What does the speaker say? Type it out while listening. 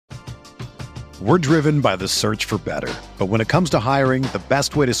We're driven by the search for better. But when it comes to hiring, the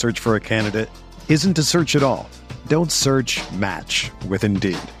best way to search for a candidate isn't to search at all. Don't search, match with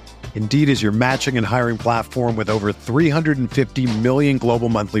Indeed. Indeed is your matching and hiring platform with over 350 million global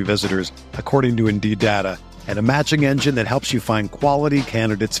monthly visitors, according to Indeed data, and a matching engine that helps you find quality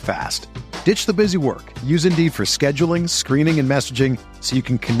candidates fast. Ditch the busy work. Use Indeed for scheduling, screening, and messaging so you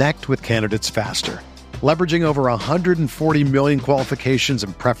can connect with candidates faster. Leveraging over 140 million qualifications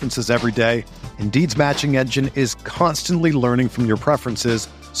and preferences every day, Indeed's matching engine is constantly learning from your preferences,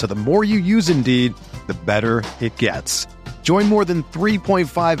 so the more you use Indeed, the better it gets. Join more than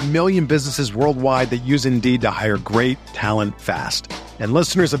 3.5 million businesses worldwide that use Indeed to hire great talent fast. And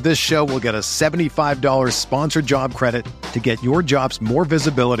listeners of this show will get a $75 sponsored job credit to get your jobs more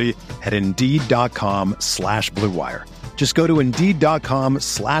visibility at Indeed.com/Blue Wire. Just go to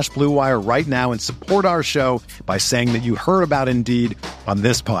Indeed.com/Blue Wire right now and support our show by saying that you heard about Indeed on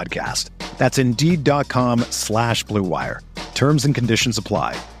this podcast. That's Indeed.com/Blue Wire. Terms and conditions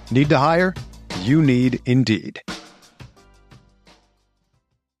apply. Need to hire? You need Indeed.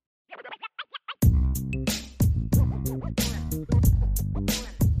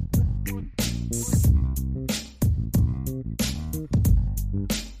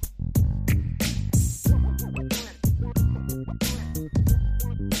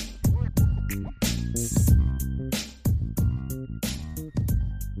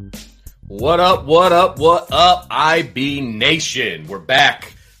 What up, IB Nation? We're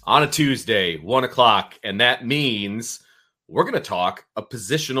back on a Tuesday, 1 o'clock, and that means we're going to talk a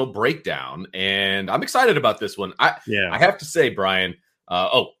positional breakdown, and I'm excited about this one. I have to say, Brian,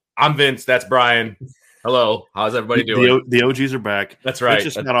 I'm Vince, that's Brian. Hello, how's everybody doing? The OGs are back. That's right.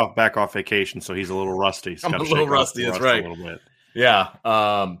 Vince just got back off vacation, so he's a little rusty. I'm a little rusty, that's right. A little bit. Yeah,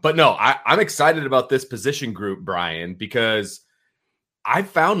 but no, I'm excited about this position group, Brian, because I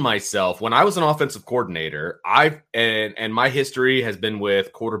found myself when I was an offensive coordinator, and my history has been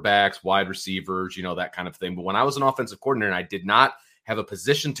with quarterbacks, wide receivers, that kind of thing. But when I was an offensive coordinator and I did not have a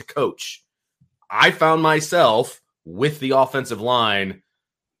position to coach, I found myself with the offensive line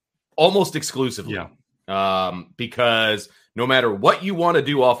almost exclusively. Because no matter what you want to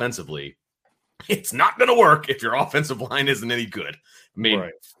do offensively, it's not going to work if your offensive line isn't any good. I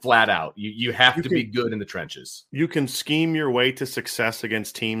mean, flat out, you have to be good in the trenches. You can scheme your way to success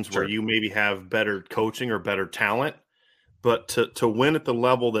against teams where you maybe have better coaching or better talent, but to win at the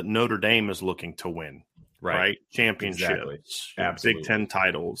level that Notre Dame is looking to win, right? Championships, Big Ten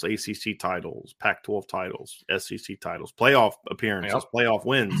titles, ACC titles, Pac-12 titles, SEC titles, playoff appearances, playoff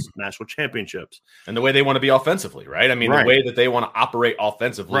wins, national championships. And the way they want to be offensively, right? I mean, the way that they want to operate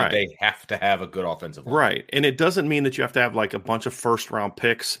offensively, they have to have a good offensive line. Right. And it doesn't mean that you have to have like a bunch of first-round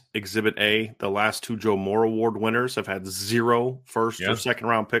picks. Exhibit A, the last two Joe Moore Award winners have had 0 first or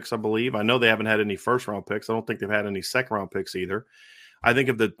second-round picks, I believe. I know they haven't had any first-round picks. I don't think they've had any second-round picks either. I think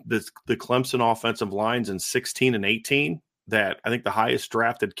of the Clemson offensive lines in 16 and 18, that I think the highest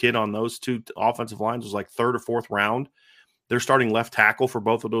drafted kid on those two offensive lines was like 3rd or 4th round. They're starting left tackle for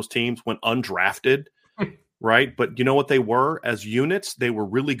both of those teams went undrafted, right? But you know what they were as units? They were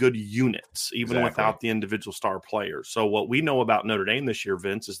really good units, even without the individual star players. So what we know about Notre Dame this year,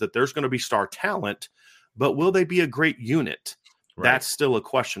 Vince, is that there's going to be star talent, but will they be a great unit? That's still a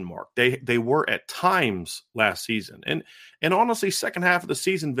question mark. They were at times last season. And honestly, second half of the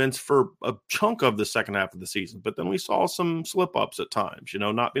season, Vince, for a chunk of the second half of the season. But then we saw some slip-ups at times,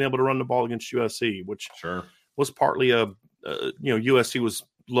 not being able to run the ball against USC, which was partly USC was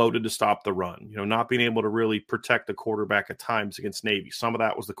loaded to stop the run, not being able to really protect the quarterback at times against Navy. Some of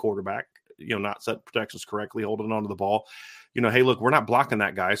that was the quarterback, not setting protections correctly, holding onto the ball. Hey, look, we're not blocking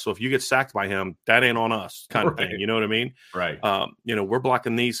that guy. So if you get sacked by him, that ain't on us kind of thing. You know what I mean? Right. We're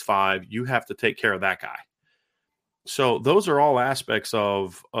blocking these 5. You have to take care of that guy. So those are all aspects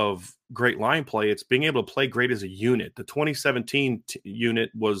of great line play. It's being able to play great as a unit. The 2017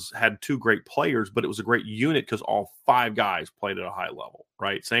 unit had 2 great players, but it was a great unit because all 5 guys played at a high level,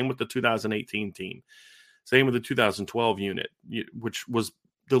 right? Same with the 2018 team. Same with the 2012 unit, which was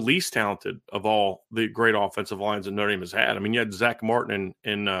the least talented of all the great offensive lines that Notre Dame has had. I mean, you had Zach Martin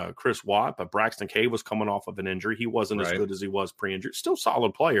and Chris Watt, but Braxton Cave was coming off of an injury. He wasn't as good as he was pre-injury. Still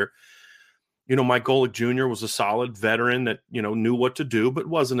solid player. Mike Golick Jr. was a solid veteran that, knew what to do, but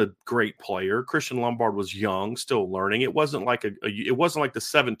wasn't a great player. Christian Lombard was young, still learning. It wasn't like it wasn't like the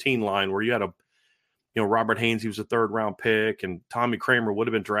 17 line where you had Robert Haynes, he was a 3rd round pick, and Tommy Kramer would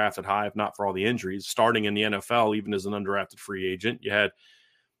have been drafted high if not for all the injuries, starting in the NFL, even as an undrafted free agent. You had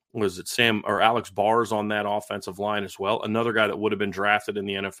was it Sam or Alex Barr's on that offensive line as well. Another guy that would have been drafted in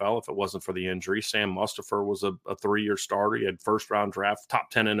the NFL if it wasn't for the injury. Sam Mustipher was a 3-year starter. He had first-round draft, top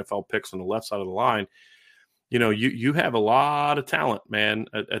 10 NFL picks on the left side of the line. You know, you have a lot of talent, man,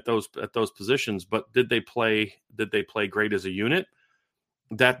 at those positions. But did they play great as a unit?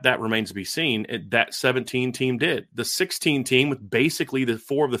 That remains to be seen. That 17 team did. The 16 team with basically the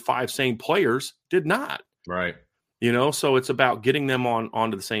 4 of the 5 same players did not. Right. You know, so it's about getting them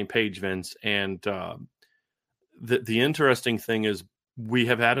onto the same page, Vince. And the interesting thing is we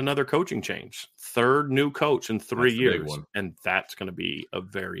have had another coaching change, 3rd new coach in 3 years. And that's going to be a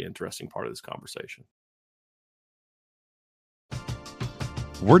very interesting part of this conversation.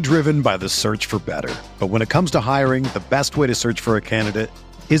 We're driven by the search for better. But when it comes to hiring, the best way to search for a candidate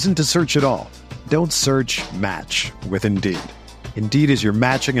isn't to search at all. Don't search, match with Indeed. Indeed is your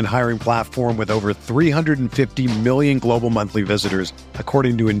matching and hiring platform with over 350 million global monthly visitors,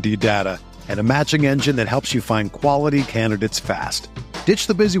 according to Indeed data, and a matching engine that helps you find quality candidates fast. Ditch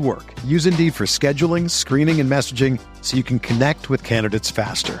the busy work. Use Indeed for scheduling, screening, and messaging so you can connect with candidates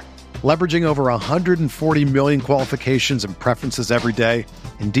faster. Leveraging over 140 million qualifications and preferences every day,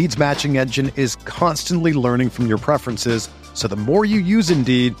 Indeed's matching engine is constantly learning from your preferences, so the more you use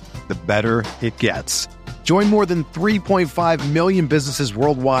Indeed, the better it gets. Join more than 3.5 million businesses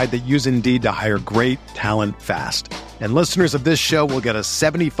worldwide that use Indeed to hire great talent fast. And listeners of this show will get a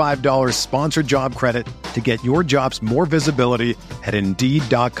 $75 sponsored job credit to get your jobs more visibility at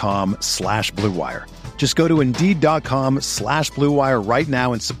Indeed.com/Blue Wire. Just go to Indeed.com/Blue Wire right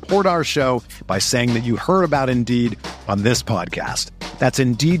now and support our show by saying that you heard about Indeed on this podcast. That's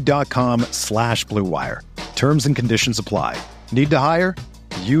Indeed.com/Blue Wire. Terms and conditions apply. Need to hire?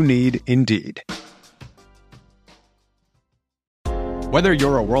 You need Indeed. Whether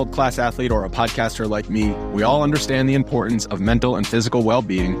you're a world-class athlete or a podcaster like me, we all understand the importance of mental and physical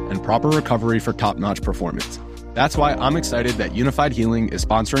well-being and proper recovery for top-notch performance. That's why I'm excited that Unified Healing is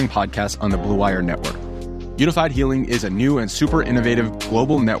sponsoring podcasts on the Blue Wire Network. Unified Healing is a new and super innovative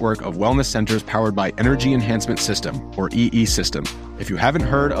global network of wellness centers powered by Energy Enhancement System, or EE System. If you haven't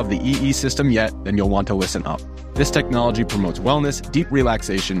heard of the EE System yet, then you'll want to listen up. This technology promotes wellness, deep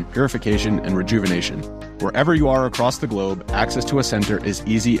relaxation, purification, and rejuvenation. Wherever you are across the globe, access to a center is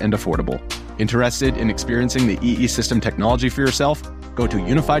easy and affordable. Interested in experiencing the EE System technology for yourself? Go to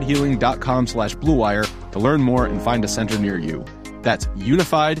unifiedhealing.com/Blue Wire to learn more and find a center near you. That's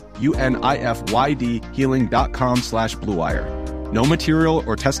unified, UNIFYD, healing.com/Blue Wire. No material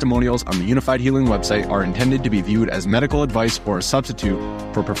or testimonials on the Unified Healing website are intended to be viewed as medical advice or a substitute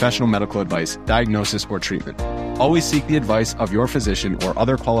for professional medical advice, diagnosis, or treatment. Always seek the advice of your physician or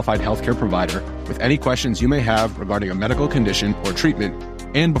other qualified healthcare provider with any questions you may have regarding a medical condition or treatment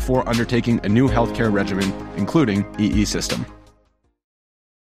and before undertaking a new healthcare regimen, including EE System.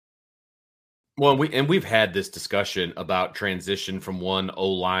 Well, we've had this discussion about transition from one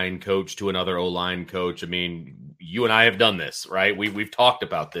O-line coach to another O-line coach. I mean, you and I have done this, right? We've talked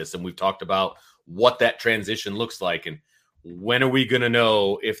about this, and we've talked about what that transition looks like, and when are we going to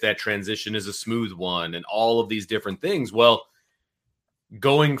know if that transition is a smooth one, and all of these different things. Well,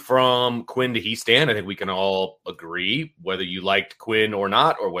 going from Quinn to Hiestand, I think we can all agree, whether you liked Quinn or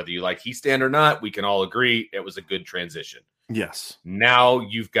not, or whether you like Hiestand or not, we can all agree it was a good transition. Yes. Now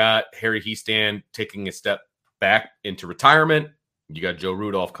you've got Harry Hiestand taking a step back into retirement. You got Joe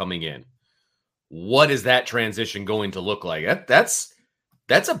Rudolph coming in. What is that transition going to look like? That's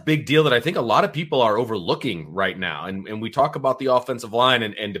a big deal that I think a lot of people are overlooking right now. And we talk about the offensive line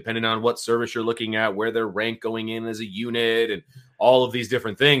and depending on what service you're looking at, where they're ranked going in as a unit and all of these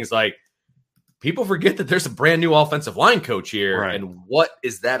different things. Like, people forget that there's a brand new offensive line coach here. Right. And what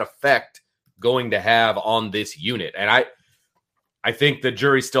is that effect going to have on this unit? And I think the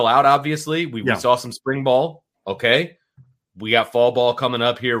jury's still out, obviously. We saw some spring ball. Okay. We got fall ball coming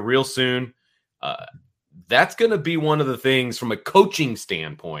up here real soon. That's going to be one of the things from a coaching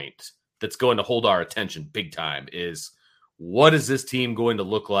standpoint that's going to hold our attention big time is what is this team going to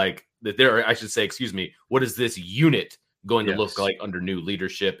look like? What is this unit going to look like under new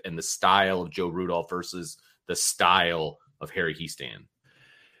leadership and the style of Joe Rudolph versus the style of Harry Hiestand?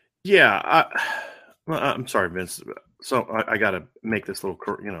 Yeah. I'm sorry, Vince. So I got to make this little,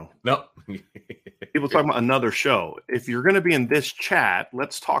 No. People talking about another show. If you're going to be in this chat,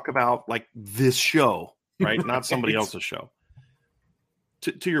 let's talk about like this show, right? Not somebody else's show.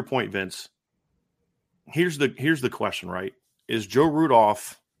 To your point, Vince, here's the question, right? Is Joe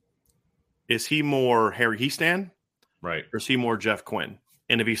Rudolph, is he more Harry Hiestand? Right. Or is he more Jeff Quinn?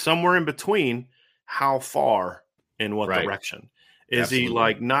 And if he's somewhere in between, how far in what direction? Is Absolutely. He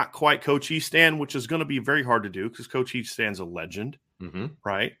like not quite Coach Hiestand, which is going to be very hard to do because Coach Hiestand's a legend,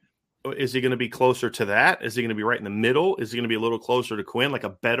 right? Is he going to be closer to that? Is he going to be right in the middle? Is he going to be a little closer to Quinn, like a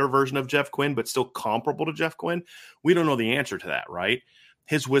better version of Jeff Quinn, but still comparable to Jeff Quinn? We don't know the answer to that, right?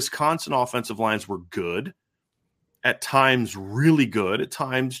 His Wisconsin offensive lines were good, at times really good, at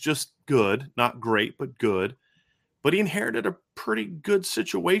times just good, not great, but good. But he inherited a pretty good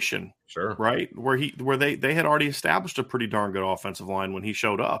situation, sure, right? Where they had already established a pretty darn good offensive line when he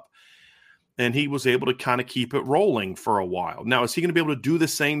showed up. And he was able to kind of keep it rolling for a while. Now, is he going to be able to do the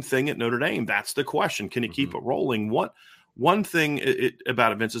same thing at Notre Dame? That's the question. Can he keep it rolling? One thing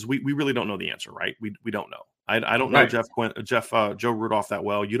about it, Vince, is we really don't know the answer, right? We don't know. I don't know Joe Rudolph that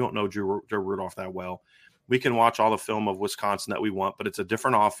well. You don't know Joe Rudolph that well. We can watch all the film of Wisconsin that we want, but it's a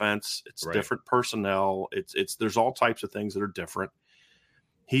different offense. It's different personnel. There's all types of things that are different.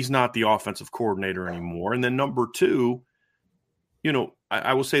 He's not the offensive coordinator anymore. And then number two,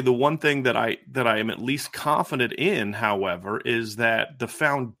 I will say the one thing that I am at least confident in, however, is that the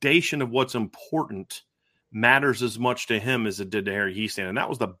foundation of what's important matters as much to him as it did to Harry Hiestand. And that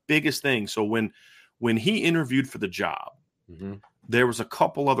was the biggest thing. So when he interviewed for the job, there was a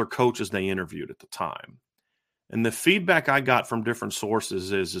couple other coaches they interviewed at the time. And the feedback I got from different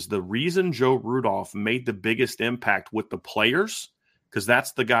sources is the reason Joe Rudolph made the biggest impact with the players, because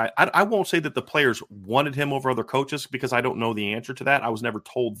that's the guy. I won't say that the players wanted him over other coaches because I don't know the answer to that. I was never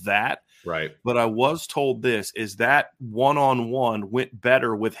told that. Right. But I was told this, is that one-on-one went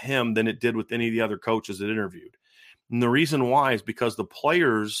better with him than it did with any of the other coaches that interviewed. And the reason why is because the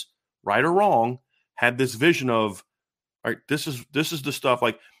players, right or wrong, had this vision of, all right, this is the stuff,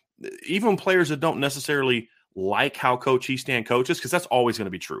 like even players that don't necessarily like how Coach Hiestand coaches, because that's always going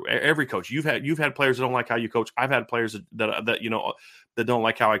to be true. Every coach, you've had players that don't like how you coach. I've had players that don't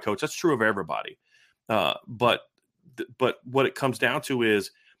like how I coach. That's true of everybody. But what it comes down to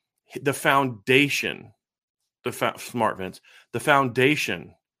is the foundation. Smart Vince. The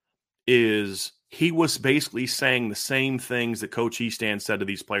foundation is he was basically saying the same things that Coach Hiestand said to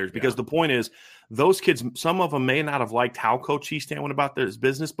these players. Because the point is, those kids, some of them may not have liked how Coach Hiestand went about his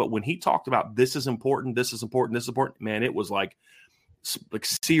business, but when he talked about this is important, this is important, this is important, man, it was like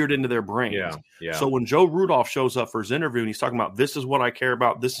seared into their brains. Yeah. So when Joe Rudolph shows up for his interview and he's talking about this is what I care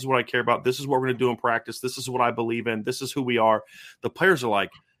about, this is what I care about, this is what we're going to do in practice, this is what I believe in, this is who we are, the players are like,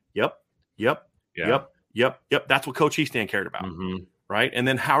 yep. That's what Coach Hiestand cared about. Right. And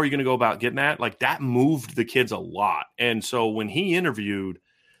then how are you going to go about getting that? Like that moved the kids a lot. And so when he interviewed,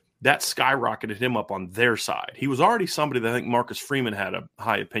 that skyrocketed him up on their side. He was already somebody that I think Marcus Freeman had a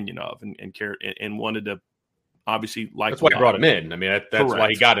high opinion of and cared and wanted to obviously like. That's why he brought him in. I mean, that's why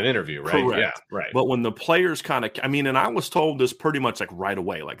he got an interview, right? Correct. Yeah, right. But when the players and I was told this pretty much like right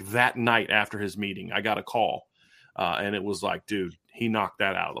away, like that night after his meeting, I got a call and it was like, dude, he knocked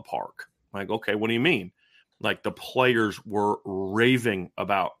that out of the park. I'm like, okay, what do you mean? Like the players were raving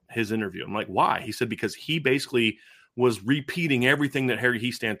about his interview. I'm like, why? He said, because he basically was repeating everything that Harry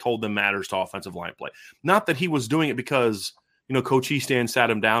Hiestand told them matters to offensive line play. Not that he was doing it because, Coach Hiestand sat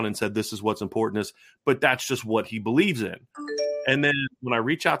him down and said, this is what's important, but that's just what he believes in. And then when I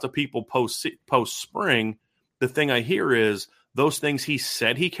reach out to people post spring, the thing I hear is those things he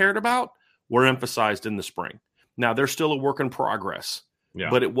said he cared about were emphasized in the spring. Now they're still a work in progress,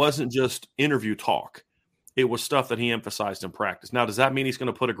 but it wasn't just interview talk. It was stuff that he emphasized in practice. Now, does that mean he's going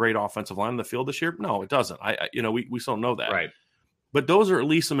to put a great offensive line in the field this year? No, it doesn't. We still don't know that. Right. But those are at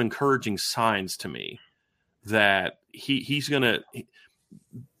least some encouraging signs to me that he's going to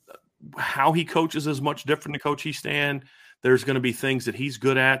 – how he coaches is much different than Coach Hiestand. There's going to be things that he's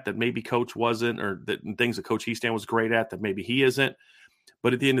good at that maybe Coach wasn't, or things that Coach Hiestand was great at that maybe he isn't.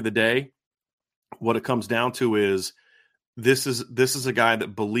 But at the end of the day, what it comes down to is – This is a guy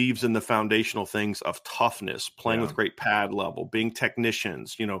that believes in the foundational things of toughness, playing with great pad level, being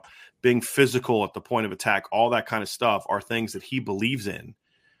technicians, being physical at the point of attack, all that kind of stuff are things that he believes in.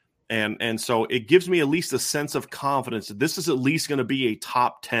 And so it gives me at least a sense of confidence that this is at least going to be a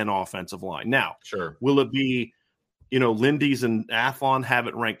top 10 offensive line. Now, sure. Will it be, Lindy's and Athlon have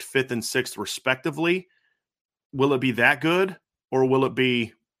it ranked 5th and 6th respectively? Will it be that good? Or will it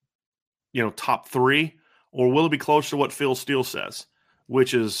be, top 3? Or will it be close to what Phil Steele says,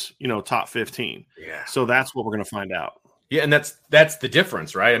 which is, top 15? Yeah. So that's what we're going to find out. Yeah, and that's the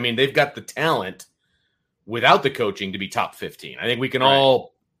difference, right? I mean, they've got the talent without the coaching to be top 15. I think we can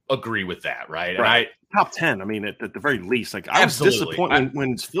all agree with that, right? Right. And top 10, I mean, at the very least. Like, I was disappointed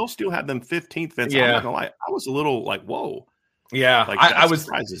when Phil Steele had them 15th. Vince, I'm not going to lie. I was a little like, whoa. Yeah, like, that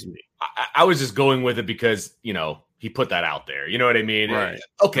surprises me. I was just going with it because, he put that out there. You know what I mean? Right.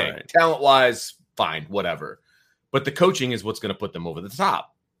 Okay, right. Talent-wise, fine, whatever. But the coaching is what's going to put them over the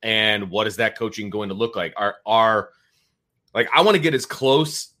top. And what is that coaching going to look like? Like, I want to get as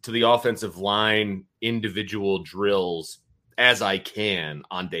close to the offensive line individual drills as I can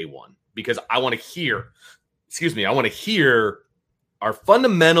on day one, because I want to hear, our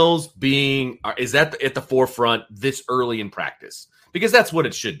fundamentals is that at the forefront this early in practice, because that's what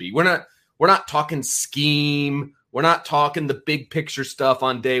it should be. We're not talking scheme. We're not talking the big picture stuff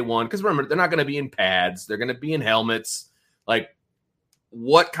on day one, because remember, they're not going to be in pads. They're going to be in helmets. Like,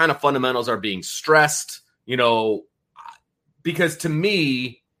 what kind of fundamentals are being stressed, because to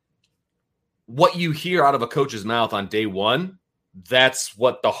me, what you hear out of a coach's mouth on day one, that's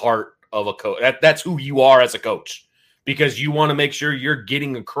what the heart of a coach, that's who you are as a coach, because you want to make sure you're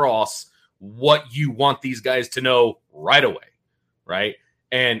getting across what you want these guys to know right away. Right.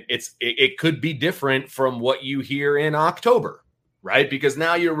 And it could be different from what you hear in October, right? Because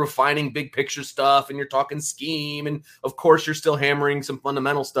now you're refining big picture stuff and you're talking scheme. And of course, you're still hammering some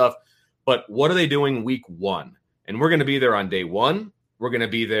fundamental stuff. But what are they doing week one? And we're going to be there on day one. We're going to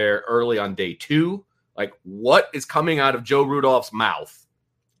be there early on day two. Like, what is coming out of Joe Rudolph's mouth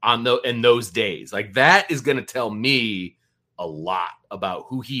in those days? Like, that is going to tell me a lot about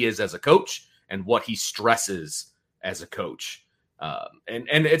who he is as a coach and what he stresses as a coach. And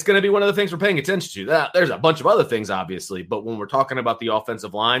it's going to be one of the things we're paying attention to. There's a bunch of other things, obviously, but when we're talking about the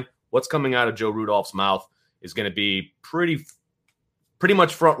offensive line, what's coming out of Joe Rudolph's mouth is going to be pretty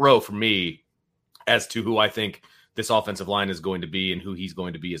much front row for me as to who I think this offensive line is going to be and who he's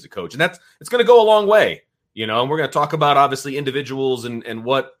going to be as a coach. And it's going to go a long way, and we're going to talk about, obviously, individuals and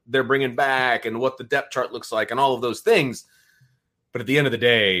what they're bringing back and what the depth chart looks like and all of those things. But at the end of the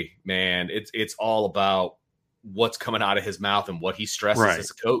day, man, it's all about what's coming out of his mouth and what he stresses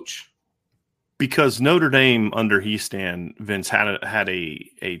as a coach. Because Notre Dame under Hiestand, Vince, had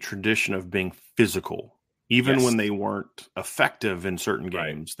a tradition of being physical. Even when they weren't effective in certain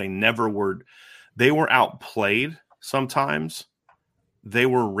games, they never were. They were outplayed sometimes. They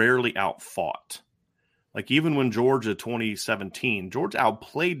were rarely outfought. Like, even when Georgia 2017, Georgia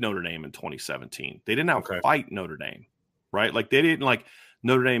outplayed Notre Dame in 2017. They didn't outfight Notre Dame, right? Like, they didn't, like,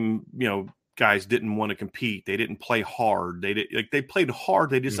 Notre Dame, guys didn't want to compete. They didn't play hard. They played hard.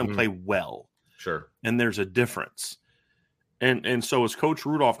 They just didn't play well. Sure. And there's a difference. And so is Coach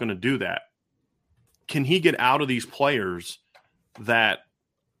Rudolph going to do that? Can he get out of these players that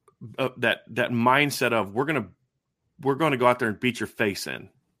mindset of we're going to go out there and beat your face in?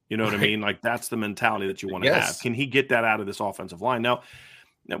 You know what I mean? Like, that's the mentality that you want to have. Can he get that out of this offensive line? Now,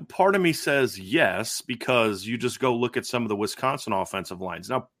 part of me says yes, because you just go look at some of the Wisconsin offensive lines.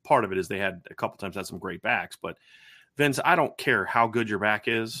 Now, part of it is they had a couple times had some great backs, but Vince, I don't care how good your back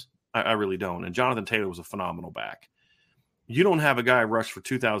is. I really don't. And Jonathan Taylor was a phenomenal back. You don't have a guy rush for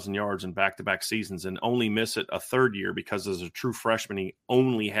 2,000 yards in back-to-back seasons and only miss it a third year because as a true freshman, he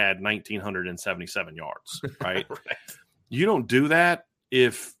only had 1,977 yards, right? Right. You don't do that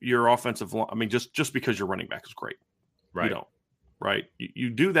if your offensive line, just because your running back is great. Right. You don't. Right. You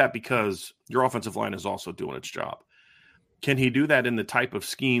do that because your offensive line is also doing its job. Can he do that in the type of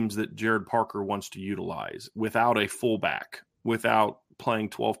schemes that Jared Parker wants to utilize without a fullback, without playing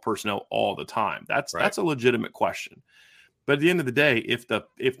 12 personnel all the time? That's a legitimate question. But at the end of the day, if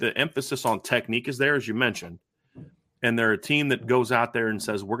the emphasis on technique is there, as you mentioned, and they're a team that goes out there and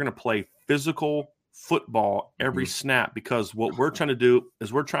says, we're going to play physical football every snap, because what we're trying to do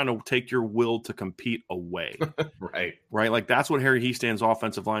is we're trying to take your will to compete away. Right. Like, that's what Harry Hiestand's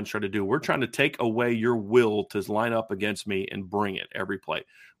offensive line tried to do. We're trying to take away your will to line up against me and bring it every play.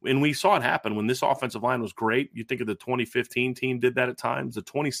 And we saw it happen when this offensive line was great. You think of the 2015 team did that at times. The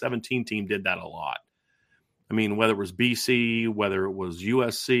 2017 team did that a lot. I mean, whether it was BC, whether it was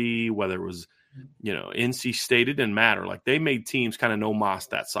USC, whether it was, NC State, it didn't matter. Like, they made teams kind of no-mas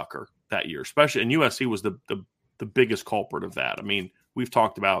that sucker that year, especially, and USC was the biggest culprit of that. I mean, we've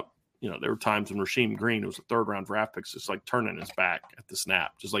talked about, there were times when Rasheem Green, who was a third-round draft pick, just like turning his back at the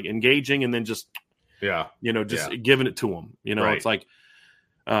snap, just like engaging and then just giving it to him. It's like,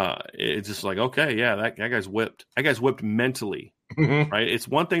 it's just like, okay, yeah, that guy's whipped. That guy's whipped mentally, right? It's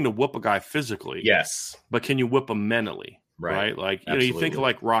one thing to whoop a guy physically, but can you whip him mentally, right? Like, you think of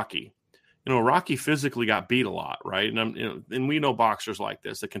like Rocky. Rocky physically got beat a lot, right? And and we know boxers like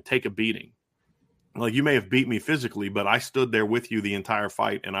this that can take a beating. Like, you may have beat me physically, but I stood there with you the entire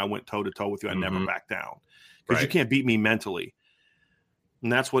fight, and I went toe to toe with you. I never backed down, because you can't beat me mentally.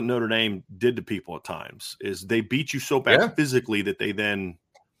 And that's what Notre Dame did to people at times, is they beat you so bad physically that they then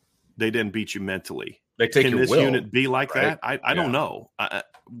beat you mentally. They take Can your this will, unit be like that? I don't know.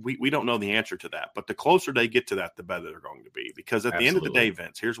 We don't know the answer to that. But the closer they get to that, the better they're going to be. Because at the end of the day,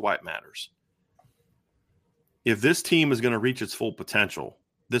 Vince, here's why it matters. If this team is going to reach its full potential,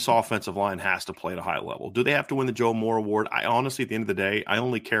 this offensive line has to play at a high level. Do they have to win the Joe Moore Award? I honestly, at the end of the day, I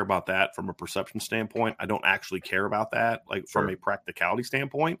only care about that from a perception standpoint. I don't actually care about that, like from a practicality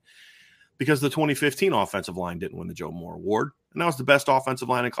standpoint, because the 2015 offensive line didn't win the Joe Moore Award, and that was the best offensive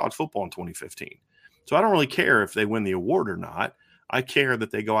line in college football in 2015. So I don't really care if they win the award or not. I care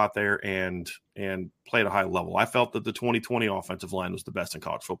that they go out there and play at a high level. I felt that the 2020 offensive line was the best in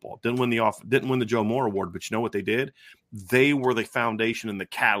college football. Didn't win the Joe Moore Award, but you know what they did? They were the foundation and the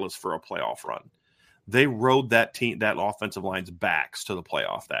catalyst for a playoff run. They rode that offensive line's backs to the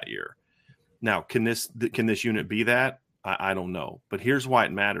playoff that year. Now, can this unit be that? I don't know. But here's why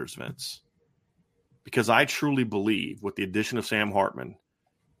it matters, Vince. Because I truly believe with the addition of Sam Hartman,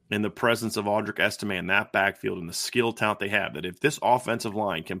 in the presence of Audric Estime in that backfield and the skill talent they have, that if this offensive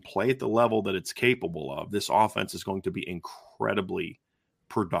line can play at the level that it's capable of, this offense is going to be incredibly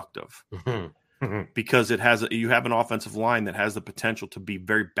productive. Because you have an offensive line that has the potential to be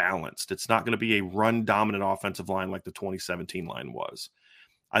very balanced. It's not going to be a run-dominant offensive line like the 2017 line was.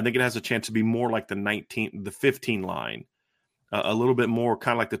 I think it has a chance to be more like the 15 line, a little bit more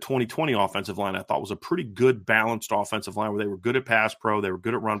kind of like the 2020 offensive line. I thought was a pretty good balanced offensive line where they were good at pass pro. They were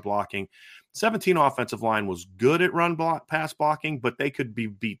good at run blocking. 17 offensive line was good at pass blocking, but they could be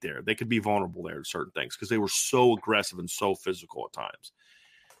beat there. They could be vulnerable there to certain things because they were so aggressive and so physical at times.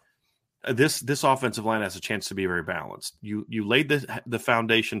 This offensive line has a chance to be very balanced. You laid the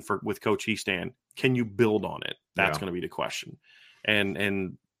foundation with Coach Easton. Can you build on it? That's going to be the question.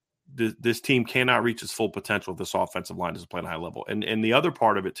 And this team cannot reach its full potential if this offensive line doesn't play at a high level. And the other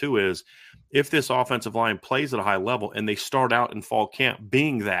part of it, too, is if this offensive line plays at a high level and they start out in fall camp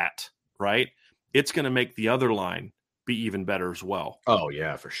being that, right, it's going to make the other line be even better as well. Oh,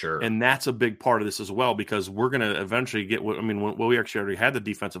 yeah, for sure. And that's a big part of this as well because we're going to eventually get when we actually already had the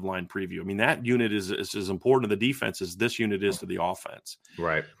defensive line preview. I mean, that unit is as important to the defense as this unit is to the offense.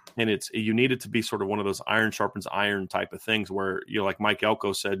 Right. And you need it to be sort of one of those iron sharpens iron type of things where, like Mike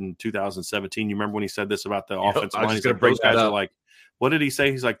Elko said in 2017, you remember when he said this about the offensive line? He's like, those guys are like, what did he say?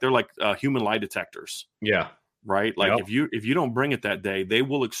 He's like, they're like human lie detectors. Yeah. Right. Like if you don't bring it that day, they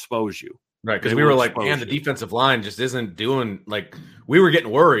will expose you. Right, because we were like, man, the defensive line just isn't doing we were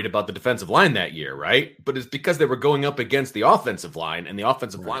getting worried about the defensive line that year, right? But it's because they were going up against the offensive line, and the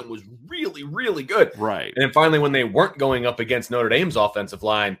offensive line was really, really good. Right. And then finally, when they weren't going up against Notre Dame's offensive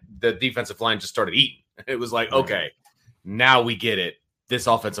line, the defensive line just started eating. It was like, okay, now we get it. This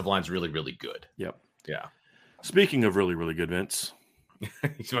offensive line's really, really good. Yep. Yeah. Speaking of really, really good, Vince. You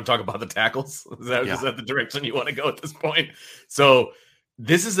want to talk about the tackles? Is that the direction you want to go at this point? So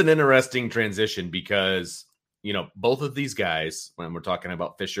this is an interesting transition because, both of these guys, when we're talking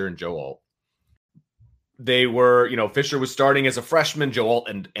about Fisher and Joe Alt, they were, Fisher was starting as a freshman. Joe Alt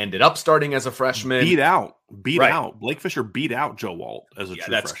ended up starting as a freshman. Beat out. Blake Fisher beat out Joe Alt as a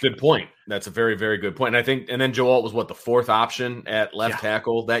true that's freshman. A good point. That's a very, very good point. And then Joe Alt was the fourth option at left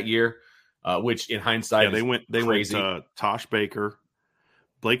tackle that year, which in hindsight, they went to Tosh Baker,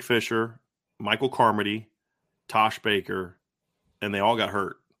 Blake Fisher, Michael Carmody, Tosh Baker, and they all got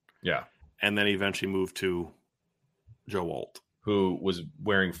hurt. Yeah. And then he eventually moved to Joe Alt, who was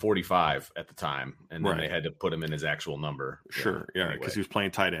wearing 45 at the time. And then they had to put him in his actual number. Sure. Yeah. Because he was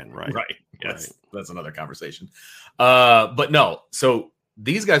playing tight end, right? Right. Yes. Right. That's another conversation. But no. So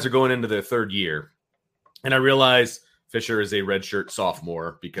these guys are going into their third year. And I realize Fisher is a redshirt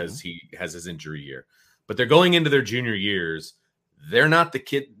sophomore because he has his injury year. But they're going into their junior years. They're not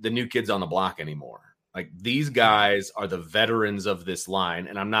the new kids on the block anymore. Like, these guys are the veterans of this line,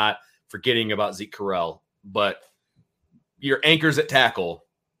 and I'm not forgetting about Zeke Correll, but your anchors at tackle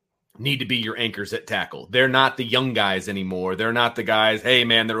need to be your anchors at tackle. They're not the young guys anymore. They're not the guys, hey,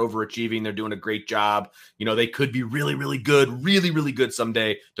 man, they're overachieving. They're doing a great job. They could be really, really good, really, really good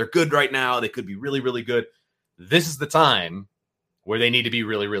someday. They're good right now. They could be really, really good. This is the time where they need to be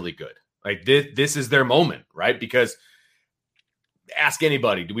really, really good. Like, this is their moment, right? Because ask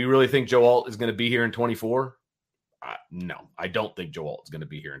anybody, do we really think Joe Alt is going to be here in 24? No, I don't think Joe Alt is going to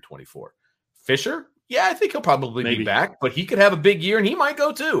be here in 24. Fisher? Yeah, I think he'll probably be back, but he could have a big year and he might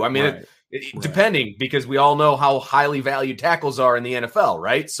go too. I mean, depending, because we all know how highly valued tackles are in the NFL,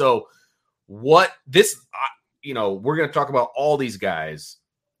 right? So we're going to talk about all these guys.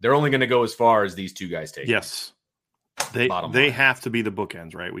 They're only going to go as far as these two guys take. Yes. They have to be the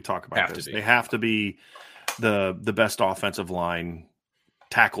bookends, right? We talk about this. They have to be the best offensive line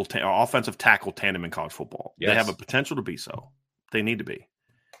offensive tackle tandem in college football. Yes. They have a potential to be so. They need to be.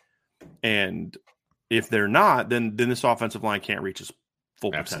 And if they're not, then this offensive line can't reach its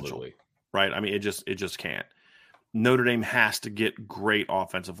full potential. Right? I mean, it just can't. Notre Dame has to get great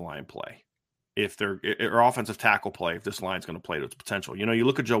offensive line play. if they're or offensive tackle play, if this line's going to play to its potential. You know, you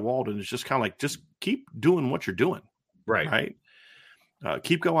look at Joe Walton, it's just kind of like, just keep doing what you're doing. Right.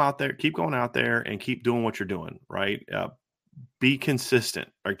 Keep going out there and keep doing what you're doing. Right. Be consistent,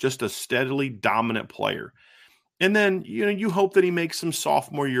 right? Just a steadily dominant player. And then, you know, you hope that he makes some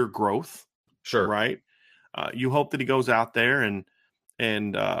sophomore year growth. Sure. Right. You hope that he goes out there and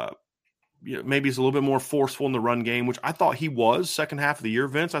you know, maybe he's a little bit more forceful in the run game, which I thought he was second half of the year,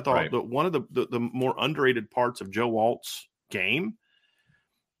 Vince. I thought that one of the more underrated parts of Joe Alt's game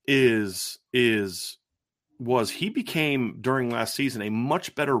was he became during last season a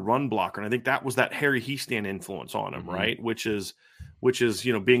much better run blocker. And I think that was that Harry Hiestand influence on him, right? Which is,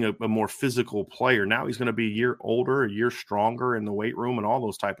 you know, being a more physical player. Now he's going to be a year older, a year stronger in the weight room and all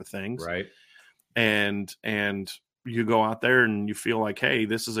those type of things. Right. And you go out there and you feel like, hey,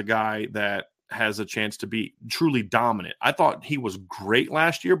 this is a guy that has a chance to be truly dominant. I thought he was great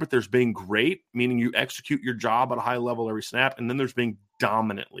last year, but there's being great, meaning you execute your job at a high level every snap, and then there's being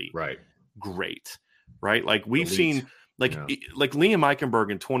dominantly great, right? Like we've seen, like Liam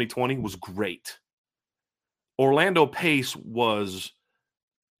Eichenberg in 2020 was great. Orlando Pace was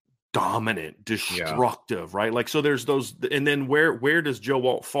dominant, destructive, right? Like, so there's those, and then where does Joe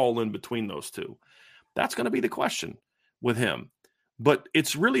Alt fall in between those two? That's going to be the question with him. But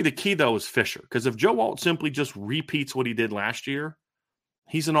it's really the key, though, is Fisher. Because if Joe Alt simply just repeats what he did last year,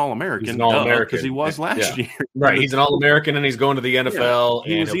 he's an All-American. He's an All-American. Because he was last year. Right. He's an All-American, and he's going to the NFL.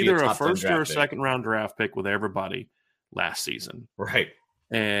 He was either a first or a pick. second-round draft pick with everybody last season. Right.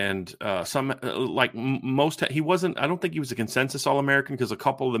 And he wasn't – I don't think he was a consensus All-American because a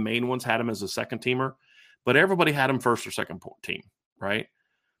couple of the main ones had him as a second-teamer. But everybody had him first or second team, right?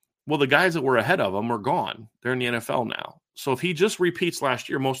 Well, the guys that were ahead of him are gone. They're in the NFL now. So if he just repeats last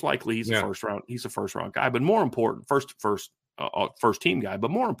year, most likely he's a first round guy. But more important, first team guy.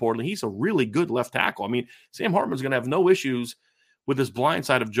 But more importantly, he's a really good left tackle. I mean, Sam Hartman's going to have no issues with his blind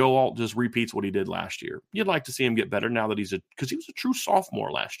side if Joe Alt just repeats what he did last year. You'd like to see him get better now that because he was a true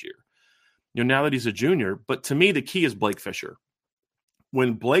sophomore last year. You know, now that he's a junior. But to me, the key is Blake Fisher.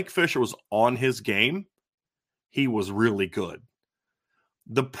 When Blake Fisher was on his game, he was really good.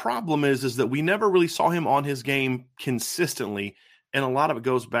 The problem is that we never really saw him on his game consistently, and a lot of it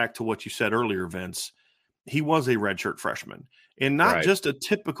goes back to what you said earlier, Vince. He was a redshirt freshman, and not just a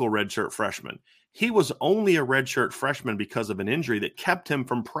typical redshirt freshman. He was only a redshirt freshman because of an injury that kept him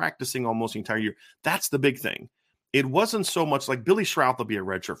from practicing almost the entire year. That's the big thing. It wasn't so much like Billy Shrout will be a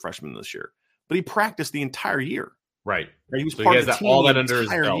redshirt freshman this year, but he practiced the entire year. Right. He was part of the team all that the under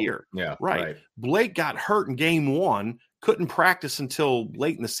entire his belt. year. Yeah. Right. Blake got hurt in game one, couldn't practice until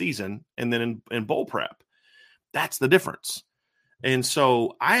late in the season, and then in bowl prep. That's the difference. And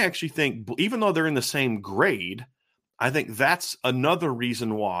so I actually think, even though they're in the same grade, I think that's another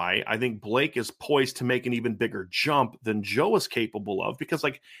reason why I think Blake is poised to make an even bigger jump than Joe is capable of, because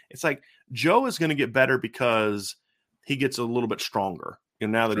it's like Joe is going to get better because he gets a little bit stronger, you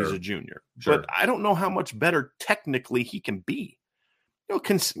know, now that he's a junior. Sure. But I don't know how much better technically he can be. You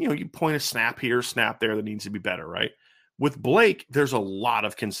point a snap here, snap there that needs to be better, right? With Blake, there's a lot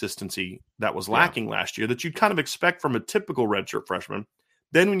of consistency that was lacking last year that you'd kind of expect from a typical redshirt freshman.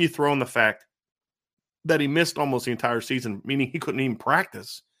 Then when you throw in the fact that he missed almost the entire season, meaning he couldn't even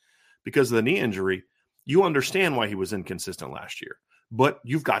practice because of the knee injury, you understand why he was inconsistent last year. But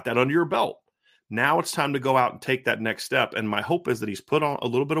you've got that under your belt. Now it's time to go out and take that next step. And my hope is that he's put on a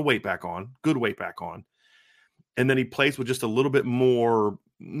little bit of weight back on, good weight back on, and then he plays with just a little bit more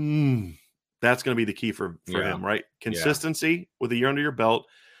that's going to be the key for him, right? Consistency with a year under your belt,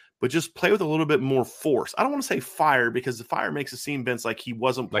 but just play with a little bit more force. I don't want to say fire because the fire makes it seem, Vince, like he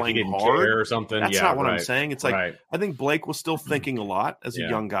wasn't playing hard or something. That's not what I'm saying. It's like I think Blake was still thinking a lot as a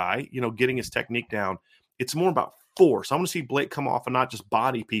young guy, getting his technique down. It's more about force. I want to see Blake come off and not just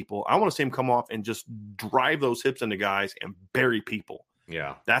body people. I want to see him come off and just drive those hips into guys and bury people.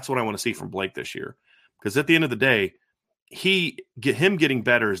 Yeah. That's what I want to see from Blake this year. Because at the end of the day, him getting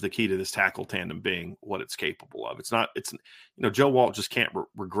better is the key to this tackle tandem being what it's capable of. Joe Alt just can't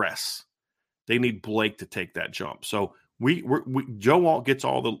regress. They need Blake to take that jump. So Joe Alt gets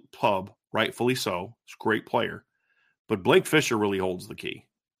all the pub, rightfully so. He's a great player, but Blake Fisher really holds the key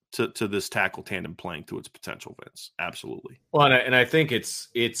to this tackle tandem playing to its potential, Vince. Absolutely. Well, and I think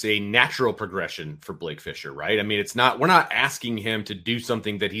it's a natural progression for Blake Fisher, right? I mean, we're not asking him to do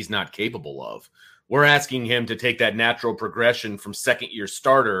something that he's not capable of. We're asking him to take that natural progression from second-year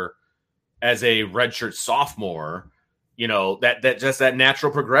starter as a redshirt sophomore, that just that natural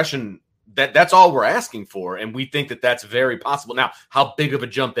progression, that's all we're asking for. And we think that that's very possible. Now, how big of a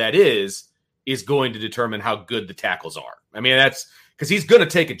jump that is going to determine how good the tackles are. I mean, that's because he's going to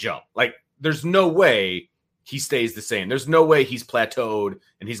take a jump. Like, there's no way he stays the same. There's no way he's plateaued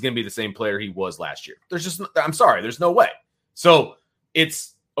and he's going to be the same player he was last year. I'm sorry, there's no way. So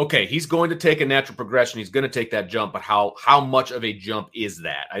it's okay. He's going to take a natural progression. He's going to take that jump, but how much of a jump is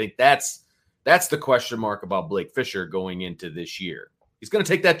that? I think that's the question mark about Blake Fisher going into this year. He's going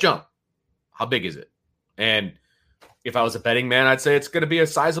to take that jump. How big is it? And if I was a betting man, I'd say it's going to be a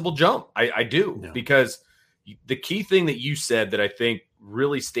sizable jump. I do, because the key thing that you said that I think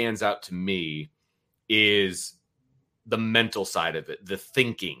really stands out to me is the mental side of it, the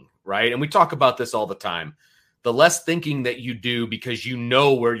thinking, right? And we talk about this all the time. The less thinking that you do because you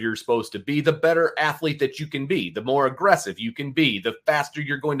know where you're supposed to be, the better athlete that you can be, the more aggressive you can be, the faster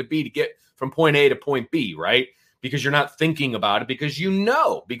you're going to be to get from point A to point B, right? Because you're not thinking about it, because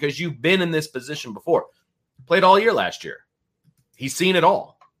because you've been in this position before. Played all year last year. He's seen it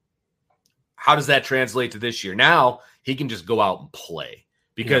all. How does that translate to this year? Now he can just go out and play,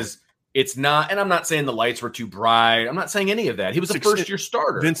 because it's not, and I'm not saying the lights were too bright. I'm not saying any of that. He was a first-year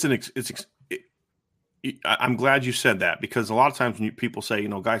starter. Vincent, I'm glad you said that, because a lot of times when people say,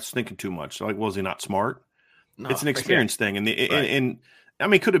 guys thinking too much, like, was he not smart? No, it's an experience thing. And I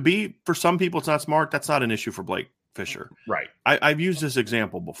mean, could it be for some people it's not smart? That's not an issue for Blake Fisher. Right. I've used this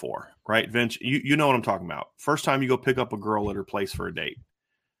example before, right, Vince? You know what I'm talking about. First time you go pick up a girl at her place for a date.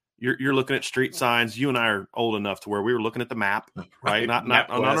 You're looking at street signs. You and I are old enough to where we were looking at the map, right? Not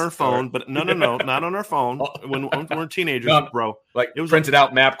on our phone, but no, not on our phone. When we're teenagers, bro, like it was printed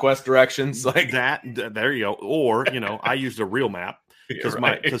out MapQuest directions, like that. There you go. Or I used a real map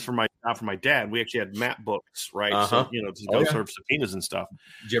because for my dad, we actually had map books, right? So to go serve subpoenas and stuff.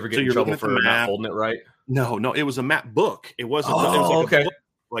 Did you ever get in trouble for not holding it right? No, it was a map book. It wasn't. It was like okay. A book.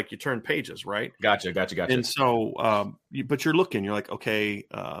 Like you turn pages, right? Gotcha. And so, but you're looking, you're like, okay,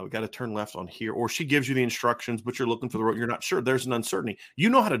 we got to turn left on here. Or she gives you the instructions, but you're looking for the road. You're not sure. There's an uncertainty. You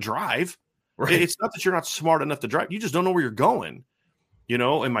know how to drive. Right. It's not that you're not smart enough to drive. You just don't know where you're going.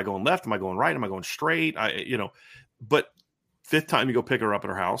 Am I going left? Am I going right? Am I going straight? But fifth time you go pick her up at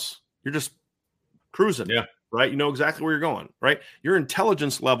her house, you're just cruising. Yeah. Right. You know exactly where you're going. Right. Your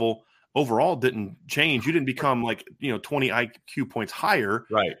intelligence level overall didn't change. You didn't become 20 IQ points higher.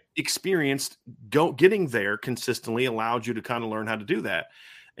 Right. Experienced getting there consistently allowed you to kind of learn how to do that.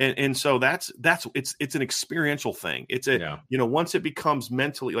 And so it's an experiential thing. It's once it becomes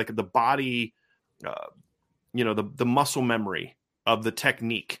mentally, like the body, the muscle memory of the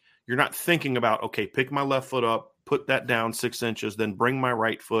technique, you're not thinking about, okay, pick my left foot up, put that down 6 inches, then bring my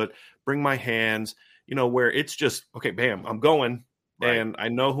right foot, bring my hands, where it's just, okay, bam, I'm going. Right. And I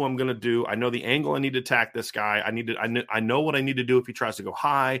know who I'm going to do. I know the angle I need to attack this guy. I know what I need to do if he tries to go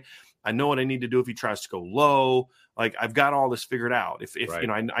high. I know what I need to do if he tries to go low. Like, I've got all this figured out. If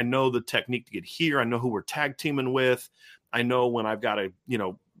right. I know the technique to get here. I know who we're tag teaming with. I know when I've got to,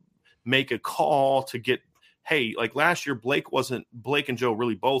 make a call to get, hey, like last year, Blake and Joe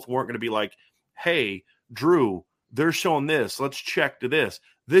really both weren't going to be like, hey, Drew, they're showing this. Let's check to this.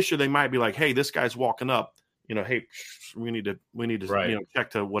 This year, they might be like, hey, this guy's walking up. Hey, we need to right. Check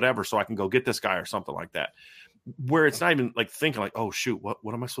to whatever so I can go get this guy or something like that. Where it's not even like thinking like, oh shoot, what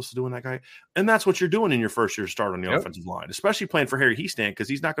am I supposed to do in that guy? And that's what you're doing in your first year start on the offensive line, especially playing for Harry Heastand, because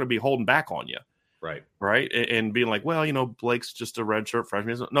he's not going to be holding back on you. Right. And being like, well, Blake's just a redshirt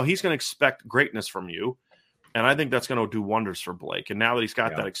freshman. No, he's going to expect greatness from you. And I think that's going to do wonders for Blake. And now that he's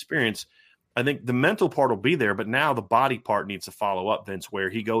got that experience, I think the mental part will be there, but now the body part needs to follow up, Vince, where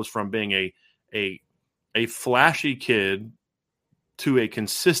he goes from being a flashy kid to a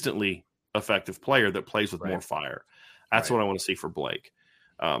consistently effective player that plays with more fire. That's what I want to see for Blake.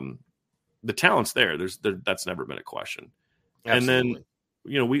 The talent's there. That's never been a question. Absolutely. And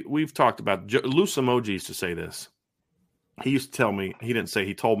then, we've talked about Lou Emoji used to say this. He used to tell me,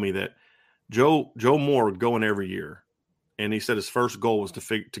 he told me that Joe Moore would go in every year. And he said his first goal was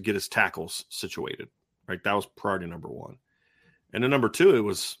to get his tackles situated. Right. That was priority number one. And then number two, it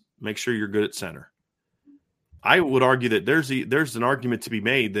was make sure you're good at center. I would argue that there's an argument to be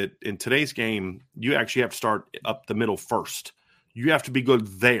made that in today's game, you actually have to start up the middle first. You have to be good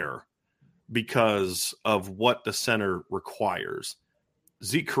there because of what the center requires.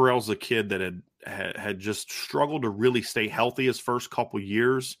 Zeke Correll's a kid that had just struggled to really stay healthy his first couple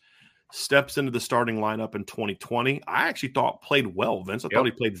years, steps into the starting lineup in 2020. I actually thought played well, Vince. I thought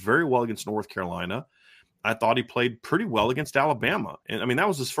he played very well against North Carolina. I thought he played pretty well against Alabama. And I mean, that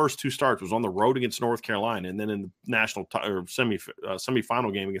was his first two starts. It was on the road against North Carolina. And then in the national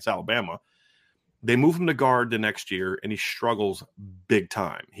semifinal game against Alabama, they move him to guard the next year and he struggles big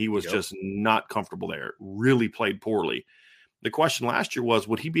time. He was just not comfortable there, really played poorly. The question last year was,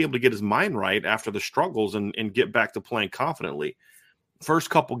 would he be able to get his mind right after the struggles and get back to playing confidently? first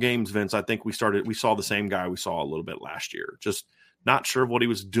couple games, Vince, I think we saw the same guy we saw a little bit last year. Just not sure of what he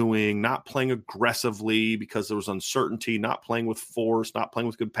was doing, not playing aggressively because there was uncertainty, not playing with force, not playing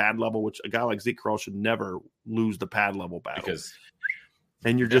with good pad level, which a guy like Zeke Corral should never lose the pad level battle.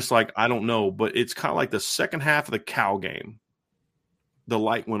 And you're just like, I don't know. But it's kind of like the second half of the Cal game, the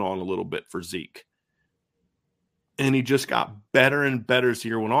light went on a little bit for Zeke. And he just got better and better as the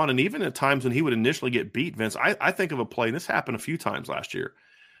year went on. And even at times when he would initially get beat, Vince, I think of a play, and this happened a few times last year,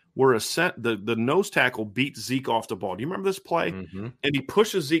 where the nose tackle beat Zeke off the ball. Do you remember this play? Mm-hmm. And he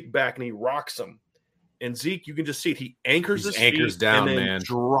pushes Zeke back and he rocks him. And Zeke, you can just see it. He anchors his feet down, and then man.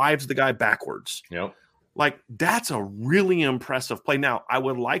 drives the guy backwards. Yep. Like, that's a really impressive play. Now, I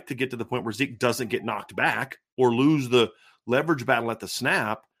would like to get to the point where Zeke doesn't get knocked back or lose the leverage battle at the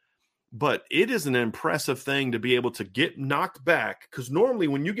snap. But it is an impressive thing to be able to get knocked back, because normally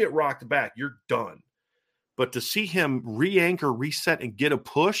when you get rocked back, you're done. But to see him re-anchor, reset, and get a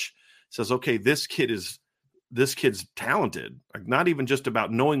push says, okay, this kid's talented. Like, not even just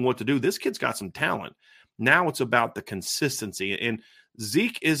about knowing what to do. This kid's got some talent. Now it's about the consistency. And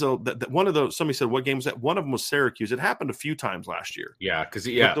Zeke is one of those. Somebody said, what game was that? One of them was Syracuse. It happened a few times last year. Yeah, because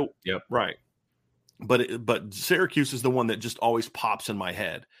right. But Syracuse is the one that just always pops in my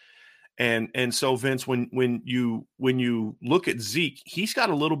head. And so, Vince, when you look at Zeke, he's got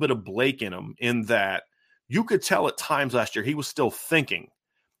a little bit of Blake in him, in that you could tell at times last year he was still thinking,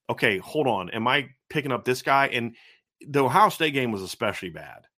 okay, hold on, am I picking up this guy? And the Ohio State game was especially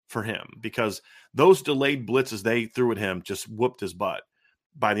bad for him because those delayed blitzes they threw at him just whooped his butt.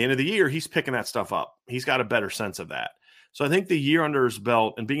 By the end of the year, he's picking that stuff up. He's got a better sense of that. So I think the year under his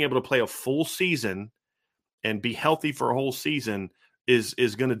belt and being able to play a full season and be healthy for a whole season is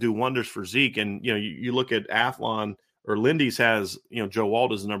going to do wonders for Zeke. And, you look at Athlon, or Lindy's has, Joe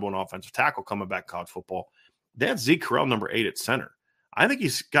Wald is the number one offensive tackle coming back in college football. They had Zeke Corral number 8 at center. I think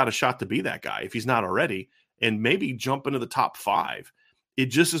he's got a shot to be that guy if he's not already, and maybe jump into the top 5. It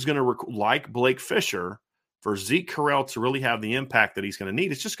just is going to, like Blake Fisher, for Zeke Corral to really have the impact that he's going to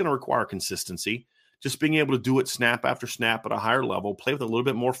need. It's just going to require consistency, just being able to do it snap after snap at a higher level, play with a little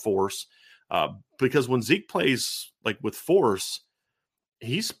bit more force. Because when Zeke plays like with force,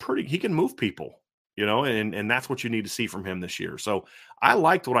 he can move people, and that's what you need to see from him this year. So I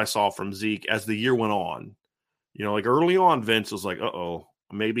liked what I saw from Zeke as the year went on. Like early on, Vince was like,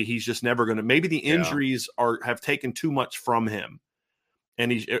 maybe he's just never going to, maybe the injuries have taken too much from him.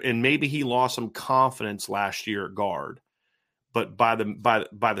 And maybe he lost some confidence last year at guard. But by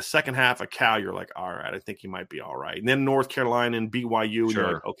the second half of Cal, you're like, all right, I think he might be all right. And then North Carolina and BYU, and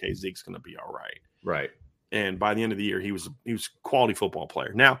you're like, okay, Zeke's going to be all right. Right. And by the end of the year, he was a quality football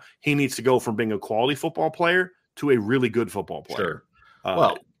player. Now he needs to go from being a quality football player to a really good football player.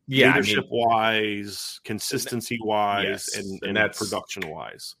 Sure. Leadership-wise, consistency-wise, and that's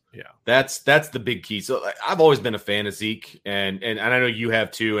production-wise. Yeah, that's the big key. So I've always been a fan of Zeke, and I know you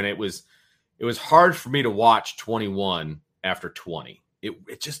have too. And it was hard for me to watch 21 after 20.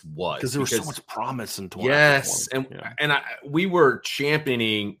 It just was because there was so much promise in 20. Yes, we were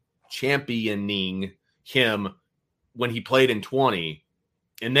championing him when he played in 20,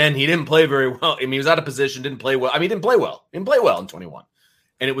 and then he didn't play very well. I mean, he was out of position, didn't play well. I mean, he didn't play well in 21.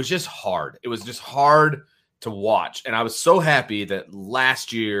 And it was just hard. It was just hard to watch. And I was so happy that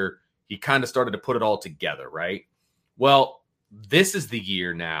last year he kind of started to put it all together, right? Well, this is the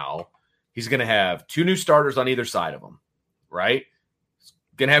year now. He's going to have 2 new starters on either side of him, right? He's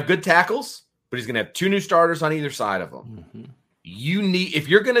going to have good tackles, but he's going to have 2 new starters on either side of him. Mm-hmm. If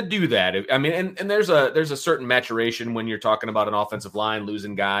you're going to do that, and there's a certain maturation when you're talking about an offensive line,